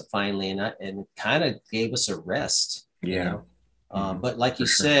clouds and so finally, and it kind of gave us a rest. Yeah. You know? But like you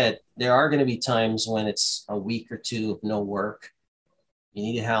said, there are going to be times when it's a week or two of no work. You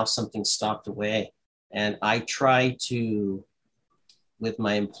need to have something stocked away. And I try to, with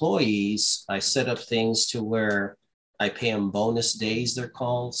my employees, I set up things to where I pay them bonus days, they're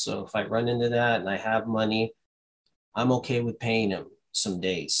called. So if I run into that and I have money, I'm okay with paying them some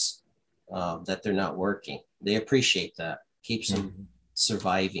days that they're not working. They appreciate that. Keeps them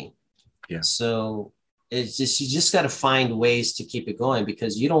surviving. Yeah. So it's just, you just got to find ways to keep it going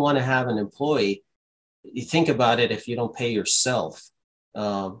because you don't want to have an employee. You think about it, if you don't pay yourself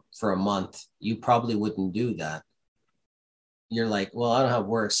for a month, you probably wouldn't do that. You're like, well, I don't have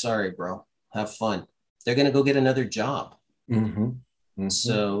work. Sorry, bro. Have fun. They're going to go get another job.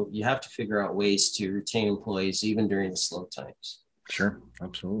 So you have to figure out ways to retain employees even during the slow times. Sure.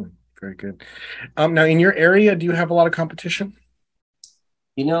 Absolutely. Very good. Now, in your area, do you have a lot of competition?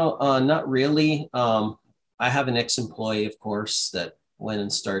 You know, not really. I have an ex-employee, of course, that went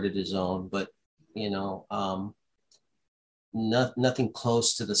and started his own, but, you know, nothing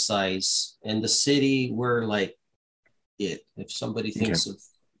close to the size. In the city, we're like it. If somebody thinks of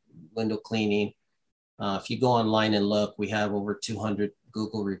window cleaning, if you go online and look, we have over 200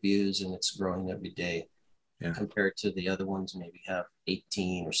 Google reviews and it's growing every day. Compared to the other ones, maybe have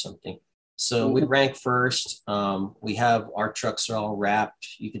 18 or something. So we rank first. We have, our trucks are all wrapped.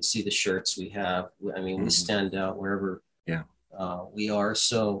 You can see the shirts we have. I mean, we stand out wherever we are.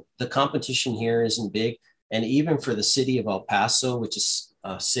 So the competition here isn't big. And even for the city of El Paso, which is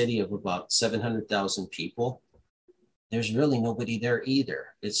a city of about 700,000 people, there's really nobody there either.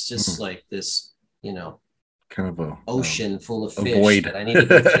 It's just like this, you know, kind of a ocean full of fish that I need to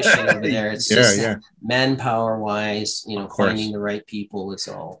go fishing over there. It's just manpower wise, you know, finding the right people is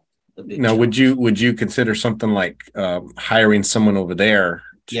all the big now challenge. would you consider something like hiring someone over there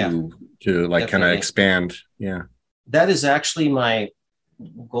to like kind of expand? That is actually my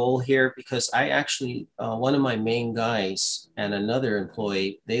goal here because I actually one of my main guys and another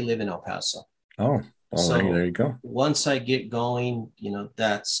employee, they live in El Paso. So there you go. Once I get going, you know,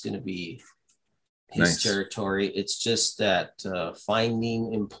 that's going to be his territory. It's just that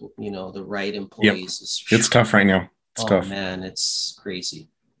finding, you know, the right employees is it's tough right now. It's tough, man. It's crazy.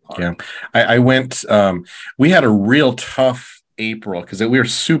 I went. We had a real tough April because we were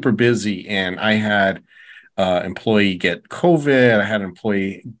super busy, and I had employee get COVID. I had an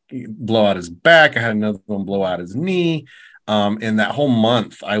employee blow out his back. I had another one blow out his knee. And that whole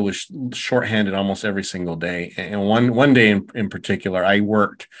month, I was shorthanded almost every single day. And one day in particular, I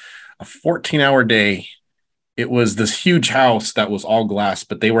worked a 14-hour day. It was this huge house that was all glass,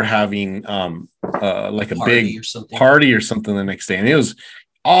 but they were having like a big party or something the next day. And it was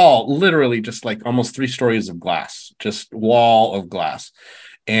all literally just like almost 3 stories of glass, just wall of glass.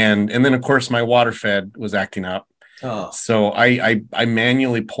 And then, of course, my water fed was acting up. So I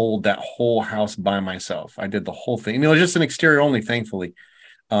manually pulled that whole house by myself. I did the whole thing. And it was just an exterior only, thankfully.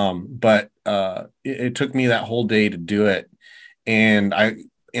 But it took me that whole day to do it. And I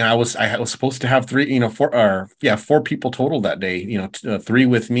was supposed to have 4 people total that day, 3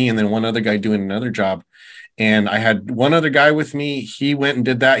 with me and then one other guy doing another job. And I had one other guy with me. He went and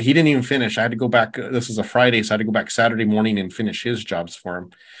did that. He didn't even finish. I had to go back. This was a Friday, so I had to go back Saturday morning and finish his jobs for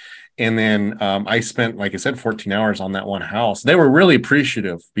him. And then I spent, like I said, 14 hours on that one house. They were really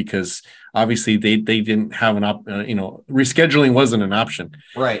appreciative because obviously they didn't have rescheduling wasn't an option.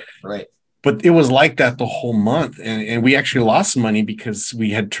 Right. But it was like that the whole month. And we actually lost money because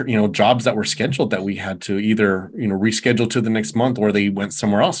we had, jobs that were scheduled that we had to either, reschedule to the next month or they went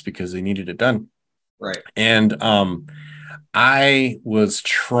somewhere else because they needed it done. Right. And I was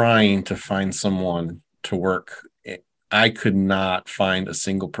trying to find someone to work. I could not find a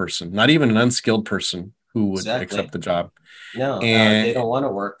single person, not even an unskilled person who would accept the job. No, and they don't want to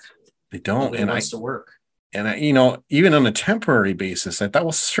work. They don't. Nobody wants to work. And even on a temporary basis, I thought,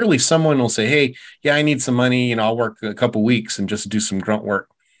 well, surely someone will say, hey, yeah, I need some money. I'll work a couple weeks and just do some grunt work.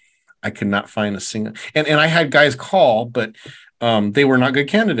 I could not find a single, and I had guys call, but they were not good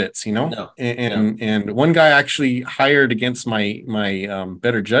candidates, you know. No, and one guy actually hired against my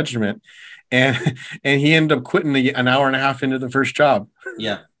better judgment, and he ended up quitting an hour and a half into the first job.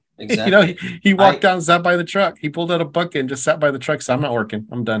 Yeah, exactly. You know, he walked down, sat by the truck. He pulled out a bucket and just sat by the truck. So I'm not working.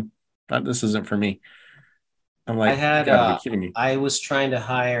 I'm done. This isn't for me. I'm like, you gotta be kidding me. I was trying to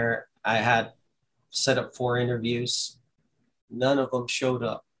hire. I had set up 4 interviews. None of them showed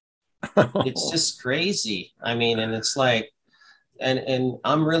up. It's just crazy. I mean, and it's like, and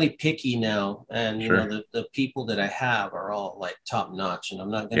I'm really picky now. And, you know, the people that I have are all like top notch, and I'm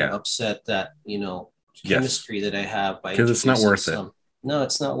not going to upset that, you know, chemistry that I have by, because it's not worth it. No,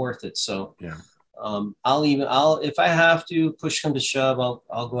 it's not worth it. So, I'll if I have to, push come to shove,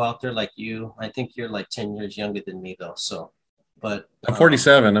 I'll go out there like you. I think you're like 10 years younger than me though. So, but I'm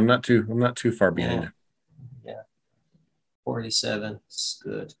 47. I'm not too far behind you. Yeah. 47 is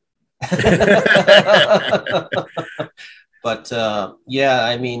good. But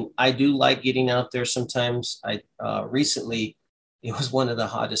I mean, I do like getting out there sometimes. I recently, it was one of the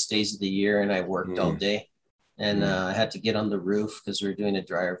hottest days of the year, and I worked all day, and I had to get on the roof because we were doing a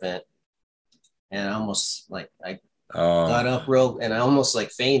dryer vent, and I almost got up and I almost like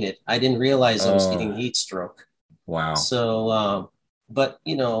fainted. I didn't realize I was getting heat stroke. Wow. So but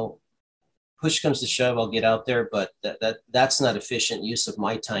you know, push comes to shove, I'll get out there, but that's not efficient use of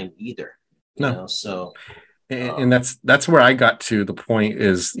my time either. You know, so and that's where I got to the point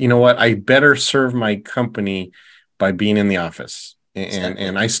is, you know what, I better serve my company by being in the office.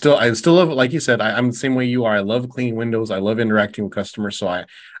 And I still love it. Like you said, I'm the same way you are. I love cleaning windows. I love interacting with customers. So I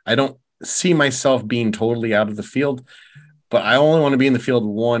don't see myself being totally out of the field, but I only want to be in the field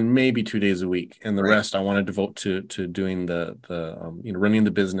 1, maybe 2 days a week. And the rest I want to devote to doing the running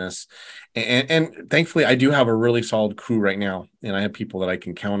the business. And thankfully I do have a really solid crew right now. And I have people that I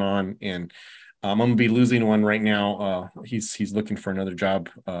can count on, and I'm going to be losing one right now. He's looking for another job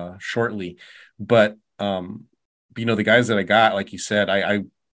shortly, but you know, the guys that I got, like you said,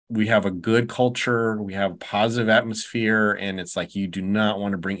 we have a good culture, we have a positive atmosphere, and it's like you do not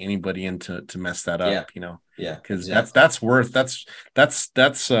want to bring anybody in to mess that up, you know. Yeah, because that's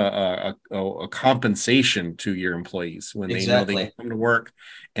a compensation to your employees when they know they can come to work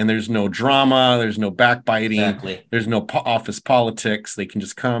and there's no drama, there's no backbiting, there's no office politics. They can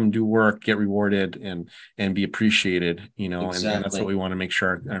just come, do work, get rewarded, and be appreciated, you know. And that's what we want to make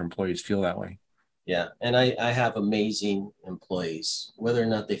sure our employees feel that way. Yeah, and I have amazing employees. Whether or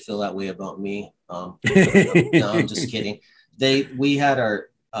not they feel that way about me, no, I'm just kidding. We had our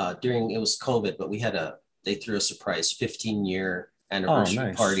during, it was COVID, but they threw a surprise 15-year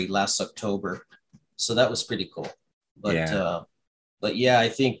anniversary party last October, so that was pretty cool. But yeah, I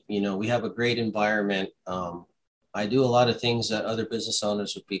think, you know, we have a great environment. I do a lot of things that other business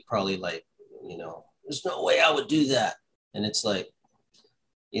owners would be probably like, you know, there's no way I would do that, and it's like,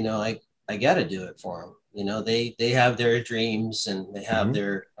 you know, I got to do it for them. You know, they have their dreams and they have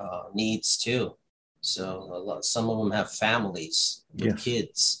their needs too. So some of them have families with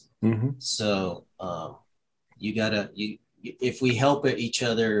kids. So if we help each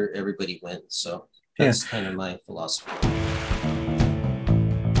other, everybody wins. So that's kind of my philosophy.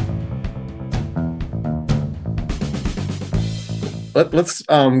 Let's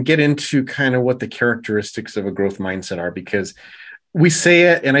get into kind of what the characteristics of a growth mindset are, because we say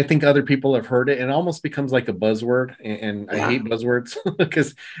it, and I think other people have heard it, and it almost becomes like a buzzword. And I hate buzzwords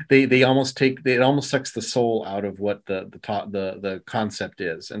because it almost sucks the soul out of what the concept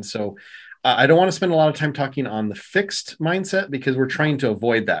is. And so I don't want to spend a lot of time talking on the fixed mindset because we're trying to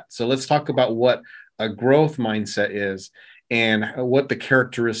avoid that. So let's talk about what a growth mindset is and what the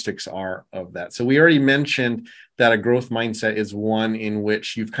characteristics are of that. So we already mentioned that a growth mindset is one in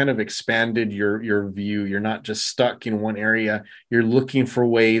which you've kind of expanded your view. You're not just stuck in one area. You're looking for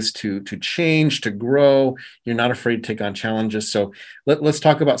ways to change, to grow. You're not afraid to take on challenges. So let's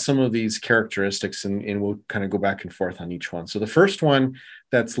talk about some of these characteristics, and we'll kind of go back and forth on each one. So the first one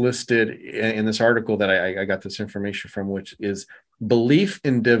that's listed in this article that I got this information from, which is belief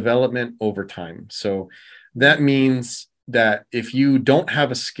in development over time. So that means that if you don't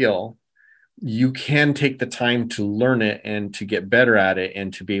have a skill, you can take the time to learn it and to get better at it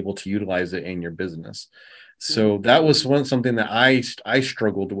and to be able to utilize it in your business. So that was something that I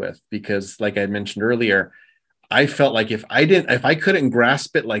struggled with, because like I mentioned earlier, I felt like if I couldn't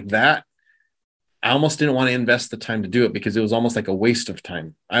grasp it like that, I almost didn't want to invest the time to do it, because it was almost like a waste of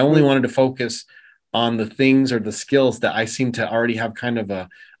time. I only wanted to focus on the things or the skills that I seem to already have kind of a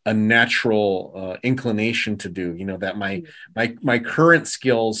natural inclination to do, you know, that my current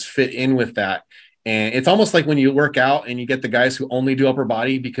skills fit in with that. And it's almost like when you work out and you get the guys who only do upper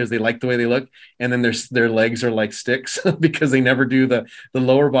body because they like the way they look, and then their legs are like sticks because they never do the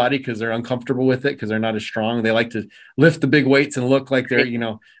lower body because they're uncomfortable with it because they're not as strong. They like to lift the big weights and look like they're,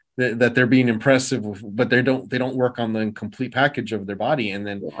 that they're being impressive, but they don't work on the complete package of their body, and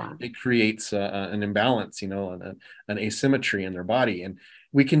then it creates an imbalance, an asymmetry in their body. And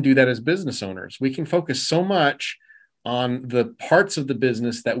we can do that as business owners. We can focus so much on the parts of the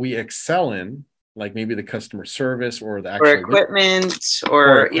business that we excel in, like maybe the customer service or the actual equipment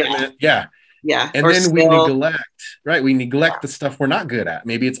or equipment. Yeah. And then we neglect the stuff we're not good at.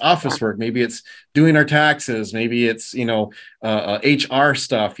 Maybe it's office work. Maybe it's doing our taxes. Maybe it's, HR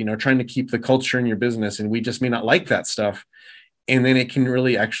stuff, trying to keep the culture in your business. And we just may not like that stuff. And then it can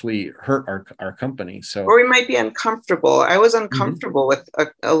really actually hurt our company. So, or we might be uncomfortable. I was uncomfortable with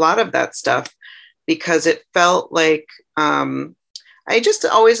a lot of that stuff because it felt like, I just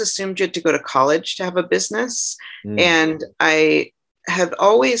always assumed you had to go to college to have a business. And I had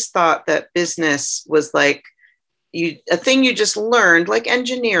always thought that business was like a thing you just learned, like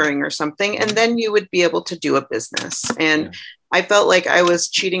engineering or something, and then you would be able to do a business. And I felt like I was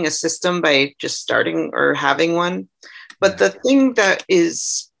cheating a system by just starting or having one. But the thing that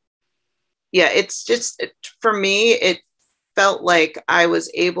is, it's just, for me, it felt like I was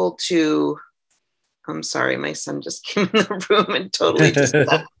able to, I'm sorry, my son just came in the room and totally just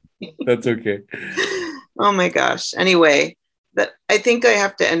That's okay. Oh my gosh. Anyway, I think I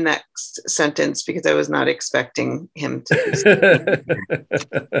have to end that sentence because I was not expecting him to.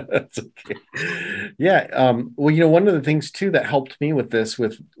 That's okay. Yeah. Well, one of the things too that helped me with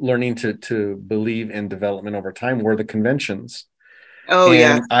learning to believe in development over time were the conventions. Oh,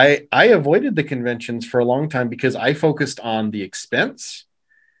 yeah. I avoided the conventions for a long time because I focused on the expense.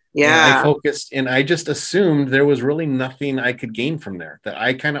 Yeah. And I just assumed there was really nothing I could gain from there, that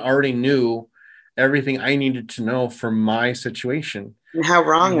I kind of already knew everything I needed to know for my situation. And how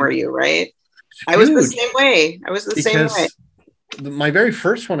wrong were you, right? I was the same way. My very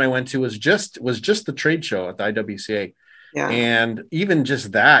first one I went to was just the trade show at the IWCA. Yeah. And even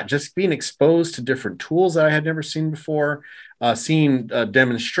just being exposed to different tools that I had never seen before, seeing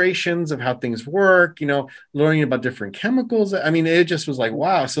demonstrations of how things work, learning about different chemicals. I mean, it just was like,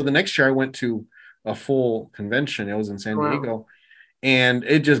 wow. So the next year I went to a full convention. It was in San Diego, and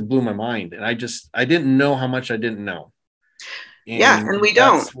it just blew my mind. And I didn't know how much I didn't know. And we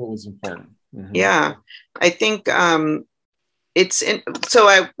don't. That's what was important. Mm-hmm. Yeah. I think I'm going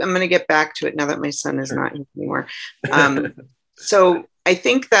to get back to it now that my son is not here anymore. So I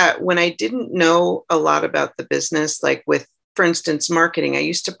think that when I didn't know a lot about the business, like with, for instance, marketing, I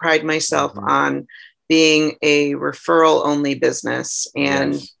used to pride myself on being a referral only business.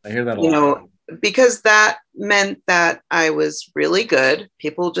 And, I hear that a lot. Because that meant that I was really good.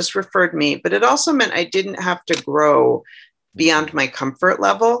 People just referred me, but it also meant I didn't have to grow beyond my comfort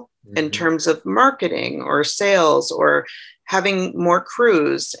level in terms of marketing or sales or having more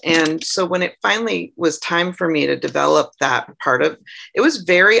crews. And so when it finally was time for me to develop that part of it, was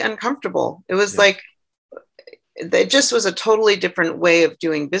very uncomfortable. It was like, it just was a totally different way of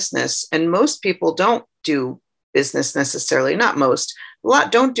doing business. And most people don't do business necessarily, not most, a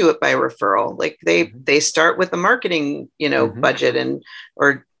lot don't do it by referral. Like they start with a marketing, budget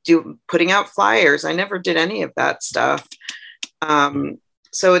or putting out flyers. I never did any of that stuff.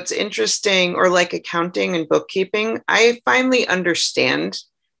 So it's interesting, or like accounting and bookkeeping. I finally understand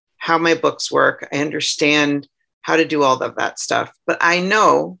how my books work. I understand how to do all of that stuff, but I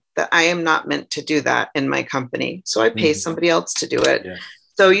know that I am not meant to do that in my company. So I pay somebody else to do it. Yeah.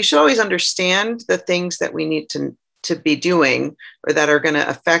 So you should always understand the things that we need to be doing or that are going to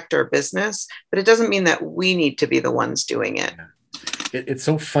affect our business, but it doesn't mean that we need to be the ones doing it. Yeah. It's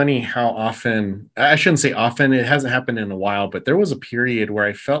so funny how often, I shouldn't say often, it hasn't happened in a while, but there was a period where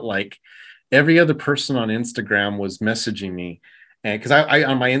I felt like every other person on Instagram was messaging me. And because I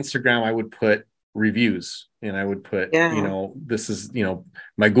on my Instagram, I would put reviews and I would put, this is,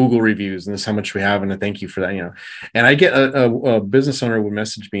 my Google reviews and this is how much we have. And a thank you for that, and I get a business owner would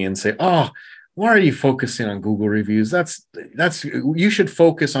message me and say, oh, why are you focusing on Google reviews? You should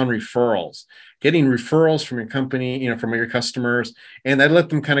focus on referrals, getting referrals from your company, from your customers. And I'd let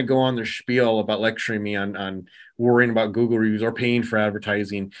them kind of go on their spiel about lecturing me on worrying about Google reviews or paying for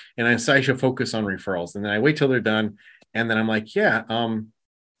advertising. And I say I should focus on referrals. And then I wait till they're done. And then I'm like, I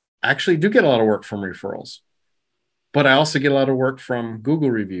actually do get a lot of work from referrals, but I also get a lot of work from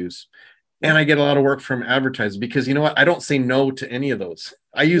Google reviews. And I get a lot of work from advertising because you know what? I don't say no to any of those.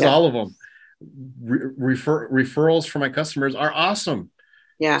 I use all of them. Referrals for my customers are awesome.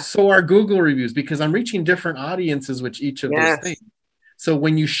 Yeah. So are Google reviews because I'm reaching different audiences with each of those things. So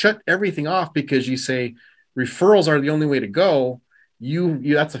when you shut everything off because you say referrals are the only way to go,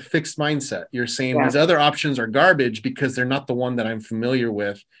 you that's a fixed mindset. You're saying these other options are garbage because they're not the one that I'm familiar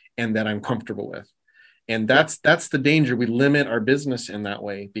with and that I'm comfortable with. And that's the danger. We limit our business in that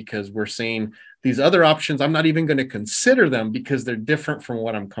way because we're saying these other options, I'm not even going to consider them because they're different from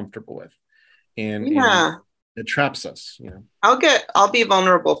what I'm comfortable with. And it traps us, you know. I'll be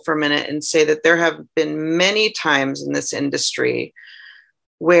vulnerable for a minute and say that there have been many times in this industry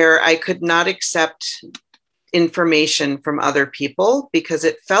where I could not accept information from other people because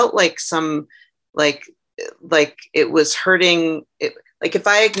it felt like like it was hurting it. Like if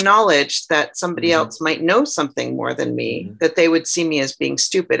I acknowledged that somebody else might know something more than me, that they would see me as being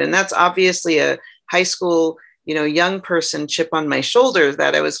stupid. And that's obviously a high school, you know, young person chip on my shoulder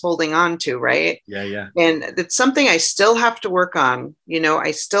that I was holding on to. Right. Yeah. And it's something I still have to work on. You know, I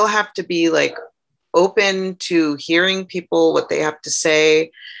still have to be like open to hearing people, what they have to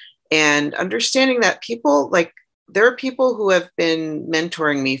say, and understanding that people, like, there are people who have been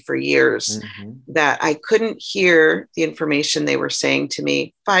mentoring me for years that I couldn't hear the information they were saying to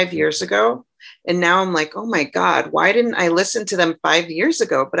me 5 years ago. And now I'm like, oh my God, why didn't I listen to them 5 years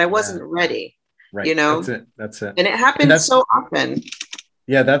ago? But I wasn't ready, you know? That's it. And it happens so often.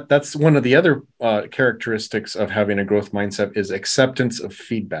 Yeah, that's one of the other characteristics of having a growth mindset is acceptance of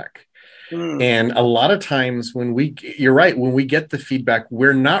feedback. And a lot of times you're right, when we get the feedback,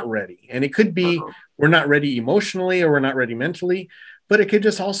 we're not ready. And it could be we're not ready emotionally or we're not ready mentally, but it could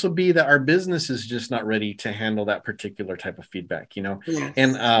just also be that our business is just not ready to handle that particular type of feedback, you know? Yes.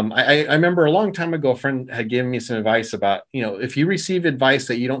 And I remember a long time ago, a friend had given me some advice about, you know, if you receive advice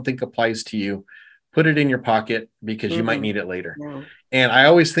that you don't think applies to you, put it in your pocket because you might need it later. Yeah. And I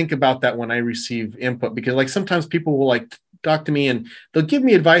always think about that when I receive input, because like sometimes people will like talk to me and they'll give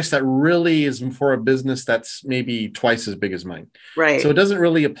me advice that really is for a business that's maybe twice as big as mine. Right. So it doesn't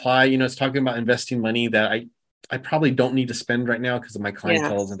really apply. You know, it's talking about investing money that I probably don't need to spend right now because my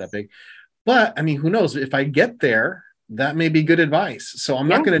clientele isn't that big. But I mean, who knows? If I get there, that may be good advice. So I'm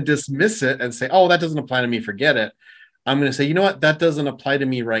not going to dismiss it and say, oh, that doesn't apply to me. Forget it. I'm going to say, you know what? That doesn't apply to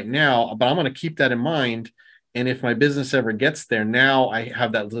me right now, but I'm going to keep that in mind. And if my business ever gets there, now I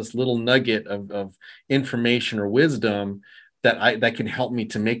have this little nugget of information or wisdom that can help me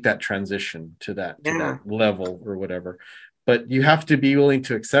to make that transition to that level or whatever. But you have to be willing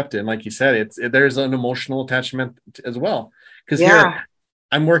to accept it. And like you said, there's an emotional attachment as well. Because here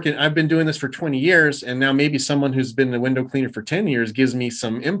I've been doing this for 20 years, and now maybe someone who's been a window cleaner for 10 years gives me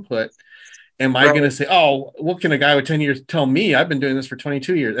some input. Am I going to say, oh, what can a guy with 10 years tell me? I've been doing this for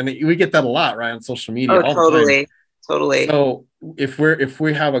 22 years. And we get that a lot, right, on social media. Oh, totally. Totally. So if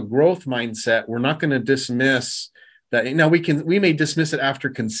we have a growth mindset, we're not going to dismiss that. Now we may dismiss it after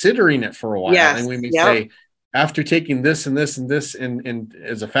considering it for a while. Yes. And we may say, after taking this and this and this and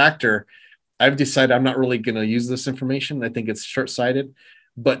as a factor, I've decided I'm not really going to use this information. I think it's short-sighted.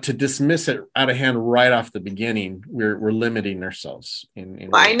 But to dismiss it out of hand right off the beginning, we're limiting ourselves.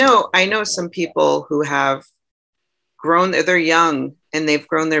 I know some people who have grown, they're young and they've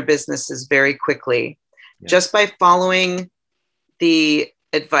grown their businesses very quickly just by following the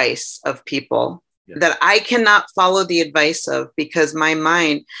advice of people that I cannot follow the advice of, because my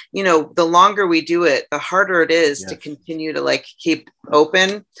mind, you know, the longer we do it, the harder it is to continue to like keep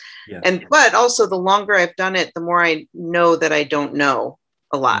open. But also the longer I've done it, the more I know that I don't know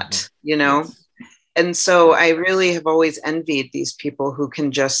a lot, you know? And so I really have always envied these people who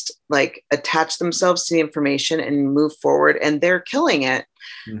can just like attach themselves to the information and move forward, and they're killing it.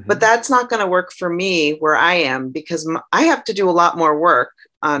 But that's not going to work for me where I am, because I have to do a lot more work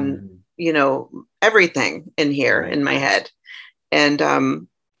on, you know, everything in here in my head. And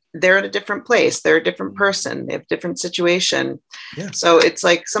they're at a different place. They're a different person. They have a different situation. So it's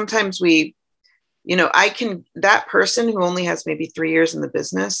like, sometimes you know, that person who only has maybe 3 years in the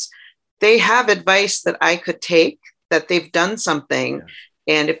business, they have advice that I could take, that they've done something.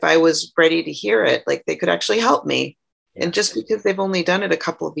 And if I was ready to hear it, like, they could actually help me. And just because they've only done it a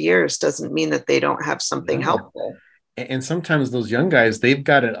couple of years doesn't mean that they don't have something helpful. And sometimes those young guys, they've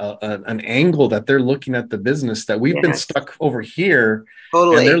got an angle that they're looking at the business that we've been stuck over here.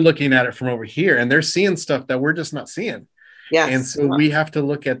 Totally. And they're looking at it from over here, and they're seeing stuff that we're just not seeing. And so we have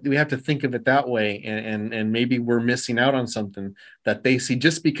to think of it that way. And maybe we're missing out on something that they see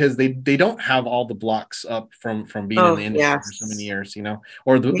just because they don't have all the blocks up from being in the industry for so many years, you know,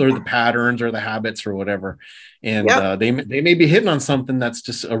 or the patterns or the habits or whatever. And they may be hitting on something that's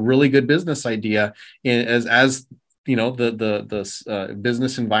just a really good business idea as you know, the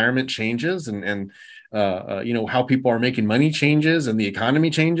business environment changes and you know, how people are making money changes and the economy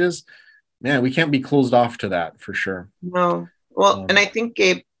changes. Man, we can't be closed off to that for sure. No. Well, and I think,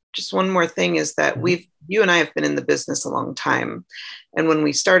 Gabe, just one more thing is that you and I have been in the business a long time. And when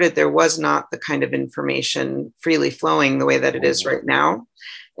we started, there was not the kind of information freely flowing the way that it is right now.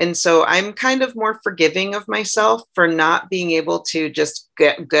 And so I'm kind of more forgiving of myself for not being able to just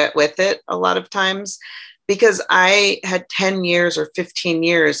get with it a lot of times, because I had 10 years or 15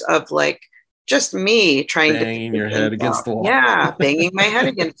 years of like just me trying banging your head against the wall. Yeah, banging my head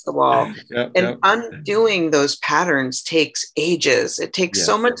against the wall. Undoing those patterns takes ages. It takes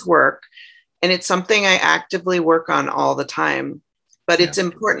so much work. And it's something I actively work on all the time. But it's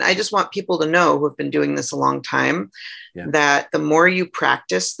important. I just want people to know who have been doing this a long time that the more you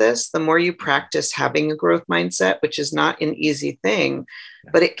practice this, the more you practice having a growth mindset, which is not an easy thing,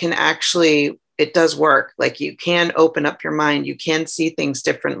 but it can actually, it does work. Like you can open up your mind. You can see things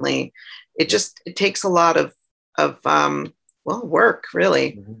differently. It takes a lot of work,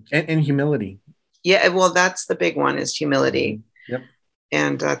 really. And humility. Yeah. Well, that's the big one, is humility. Yep.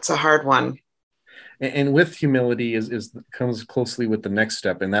 And that's a hard one. And with humility comes closely with the next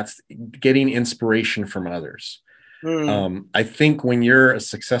step, and that's getting inspiration from others. I think when you're a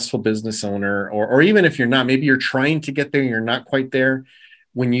successful business owner, or even if you're not, maybe you're trying to get there, you're not quite there.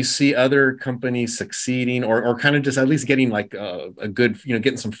 When you see other companies succeeding, or kind of just at least getting like a good,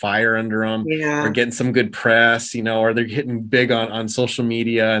 getting some fire under them, or getting some good press, or they're hitting big on social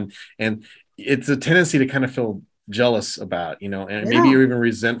media, and it's a tendency to kind of feel jealous about, and maybe you're even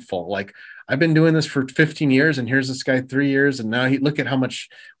resentful. Like, I've been doing this for 15 years and here's this guy 3 years. And now look at how much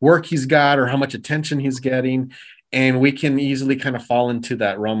work he's got or how much attention he's getting. And we can easily kind of fall into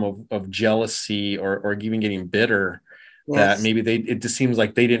that realm of jealousy or even getting bitter that maybe it just seems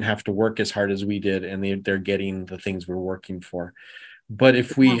like they didn't have to work as hard as we did. And they're getting the things we're working for. But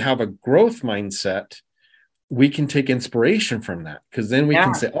if we have a growth mindset, we can take inspiration from that, because then we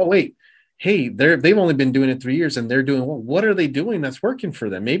can say, oh, wait, hey, they've only been doing it 3 years and they're doing, well, what are they doing that's working for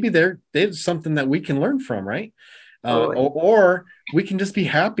them? Maybe there's something that we can learn from, right? Or we can just be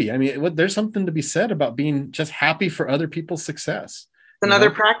happy. I mean, there's something to be said about being just happy for other people's success. It's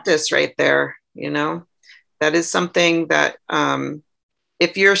another practice right there, that is something that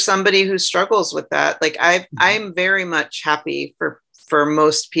if you're somebody who struggles with that, like I'm very much happy for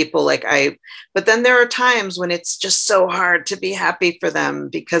most people, but then there are times when it's just so hard to be happy for them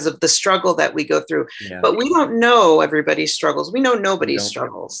because of the struggle that we go through. But we don't know everybody's struggles. We know nobody's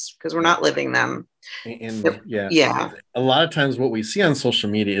struggles because we're not living them. And a lot of times what we see on social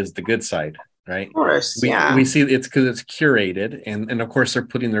media is the good side, right? Of course, we see it's because it's curated, and of course they're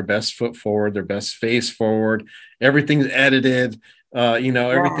putting their best foot forward, their best face forward. Everything's edited,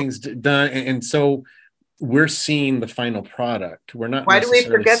 everything's done, and so we're seeing the final product. We're not. Why do we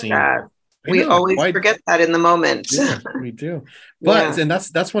forget that? We always forget that in the moment. Yeah, we do. But and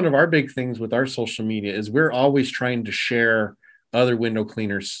that's one of our big things with our social media is we're always trying to share other window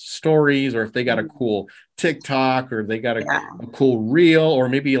cleaners' stories, or if they got a cool TikTok, or they got a cool reel, or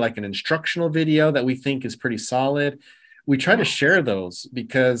maybe like an instructional video that we think is pretty solid. We try to share those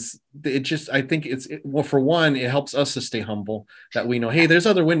because I think for one, it helps us to stay humble, that we know, hey, there's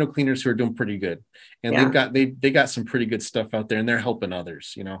other window cleaners who are doing pretty good, and they got some pretty good stuff out there, and they're helping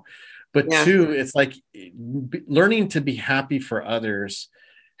others, But two, it's like learning to be happy for others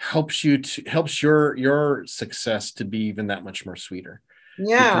helps your success to be even that much more sweeter.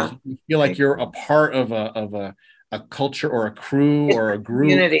 Because you feel like you're a part of a culture or a crew or a group.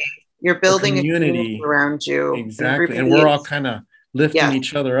 Community. You're building a community around you. Exactly. And we're all kind of lifting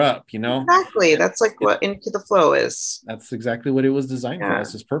each other up, Exactly. That's like what Into the Flow is. That's exactly what it was designed for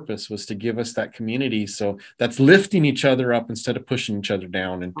us. Its purpose was to give us that community. So that's lifting each other up instead of pushing each other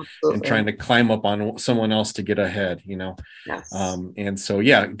down and trying to climb up on someone else to get ahead, Yes. And so,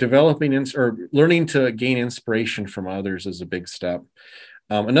 developing or learning to gain inspiration from others is a big step.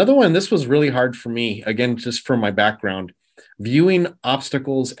 Another one, this was really hard for me, again, just from my background, viewing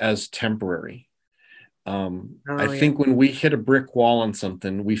obstacles as temporary. I think when we hit a brick wall on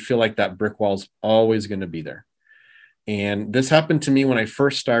something, we feel like that brick wall is always going to be there. And this happened to me when I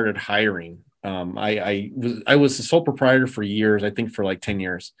first started hiring. I was a sole proprietor for years, I think for like 10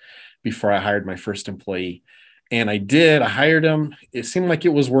 years before I hired my first employee. And I hired him. It seemed like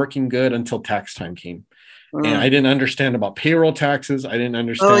it was working good until tax time came. And I didn't understand about payroll taxes. I didn't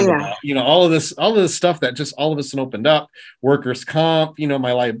understand about, all of this stuff that just all of a sudden opened up. Workers' comp,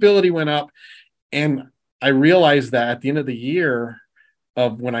 my liability went up. And I realized that at the end of the year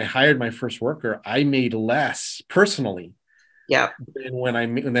of when I hired my first worker, I made less personally than when I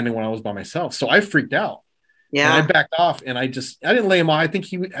was by myself. So I freaked out. Yeah. And I backed off, and I didn't lay him off. I think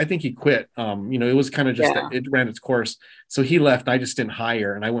he quit. It was kind of just that it ran its course. So he left, and I just didn't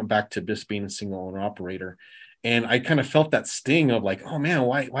hire. And I went back to just being a single owner operator. And I kind of felt that sting of like, oh man,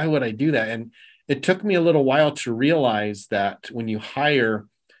 why would I do that? And it took me a little while to realize that when you hire,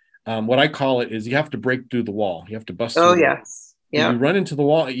 what I call it is you have to break through the wall. You have to bust through. Yes. Yeah. You run into the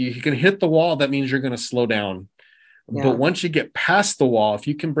wall, you can hit the wall. That means you're going to slow down. Yeah. But once you get past the wall, if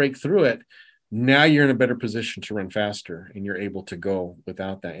you can break through it, now you're in a better position to run faster and you're able to go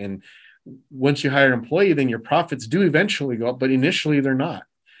without that. And once you hire an employee, then your profits do eventually go up, but initially they're not.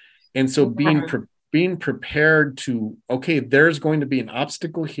 And so being prepared to, okay, there's going to be an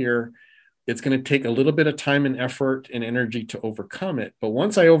obstacle here. It's going to take a little bit of time and effort and energy to overcome it. But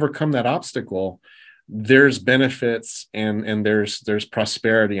once I overcome that obstacle, there's benefits and there's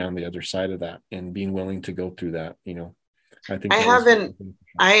prosperity on the other side of that, and being willing to go through that, I think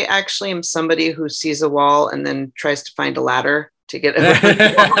I actually am somebody who sees a wall and then tries to find a ladder to get around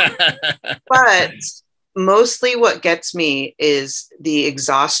the wall. But mostly what gets me is the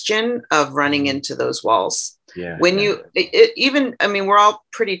exhaustion of running into those walls. Yeah. When we're all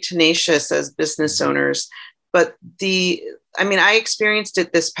pretty tenacious as business owners, but I experienced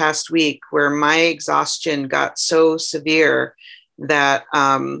it this past week where my exhaustion got so severe that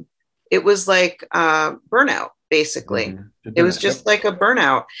it was like burnout, basically. Mm-hmm. It was just like a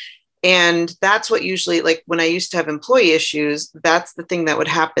burnout. And that's what usually, like when I used to have employee issues, that's the thing that would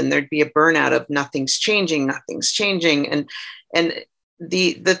happen. There'd be a burnout of nothing's changing. And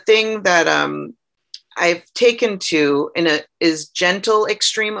the thing that I've taken to is gentle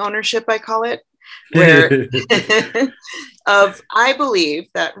extreme ownership, I call it, where I believe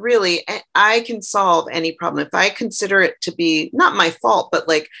that really I can solve any problem. If I consider it to be not my fault, but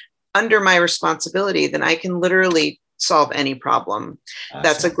like under my responsibility, then I can literally solve any problem. Awesome.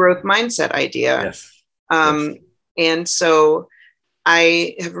 That's a growth mindset idea. Yes. And so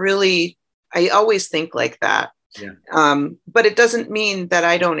I always think like that. Yeah. But it doesn't mean that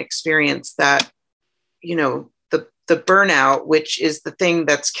I don't experience that, the burnout, which is the thing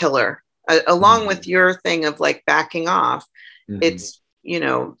that's killer. Along with your thing of like backing off, it's,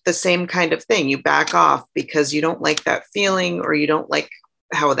 the same kind of thing. You back off because you don't like that feeling, or you don't like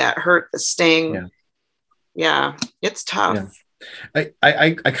how that hurt, the sting. Yeah, it's tough. Yeah.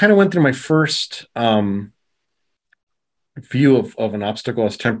 I kind of went through my first view of an obstacle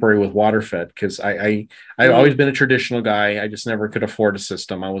as temporary with water-fed, because I've always been a traditional guy. I just never could afford a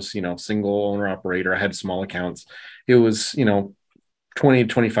system. I was, single owner operator. I had small accounts. It was, 20 to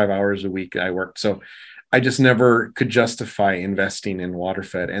 25 hours a week I worked. So I just never could justify investing in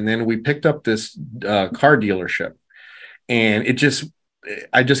water-fed. And then we picked up this car dealership, and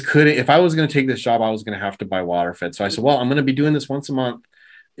I just couldn't. If I was going to take this job, I was going to have to buy water-fed. So I said, well, I'm going to be doing this once a month.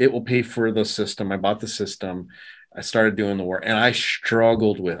 It will pay for the system. I bought the system. I started doing the work, and I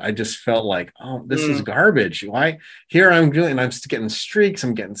struggled with it. I just felt like, oh, this is garbage. Why? Here I'm doing, and I'm getting streaks.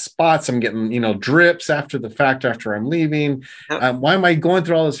 I'm getting spots. I'm getting, drips after the fact, after I'm leaving. Why am I going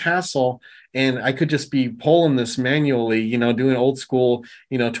through all this hassle? And I could just be pulling this manually, doing old school,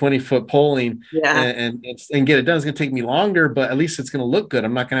 20-foot pulling and get it done. It's going to take me longer, but at least it's going to look good.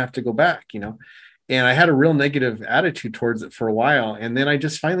 I'm not going to have to go back, And I had a real negative attitude towards it for a while. And then I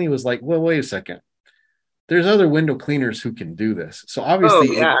just finally was like, well, wait a second. There's other window cleaners who can do this. So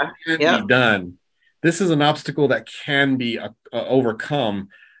obviously it can be done. This is an obstacle that can be overcome.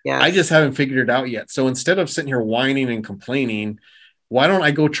 Yes. I just haven't figured it out yet. So instead of sitting here whining and complaining, why don't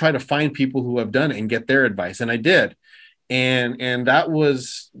I go try to find people who have done it and get their advice? And I did. And that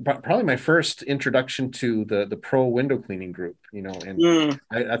was probably my first introduction to the pro window cleaning group,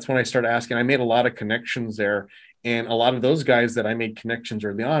 that's when I started asking. I made a lot of connections there. And a lot of those guys that I made connections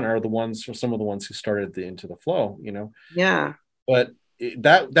early on are some of the ones who started into the flow, Yeah. But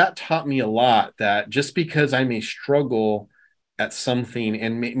that taught me a lot, that just because I may struggle at something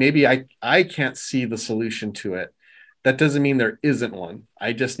and maybe I can't see the solution to it, that doesn't mean there isn't one.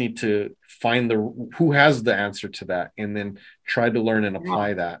 I just need to find who has the answer to that, and then try to learn and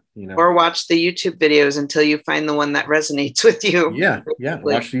apply that, Or watch the YouTube videos until you find the one that resonates with you. Yeah. Yeah.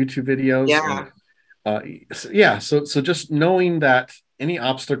 Watch the YouTube videos. Yeah. So just knowing that any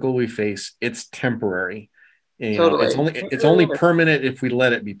obstacle we face, it's temporary. Totally. It's only permanent if we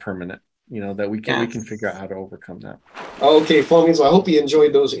let it be permanent. That we can figure out how to overcome that. Okay, Flowmies, I hope you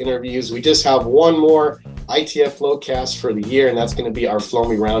enjoyed those interviews. We just have one more ITF Flowcast for the year, and that's going to be our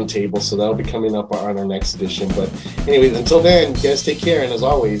Flowmy Roundtable. So that'll be coming up on our next edition. But anyways, until then, you guys take care, and as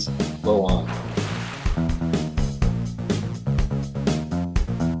always, flow on.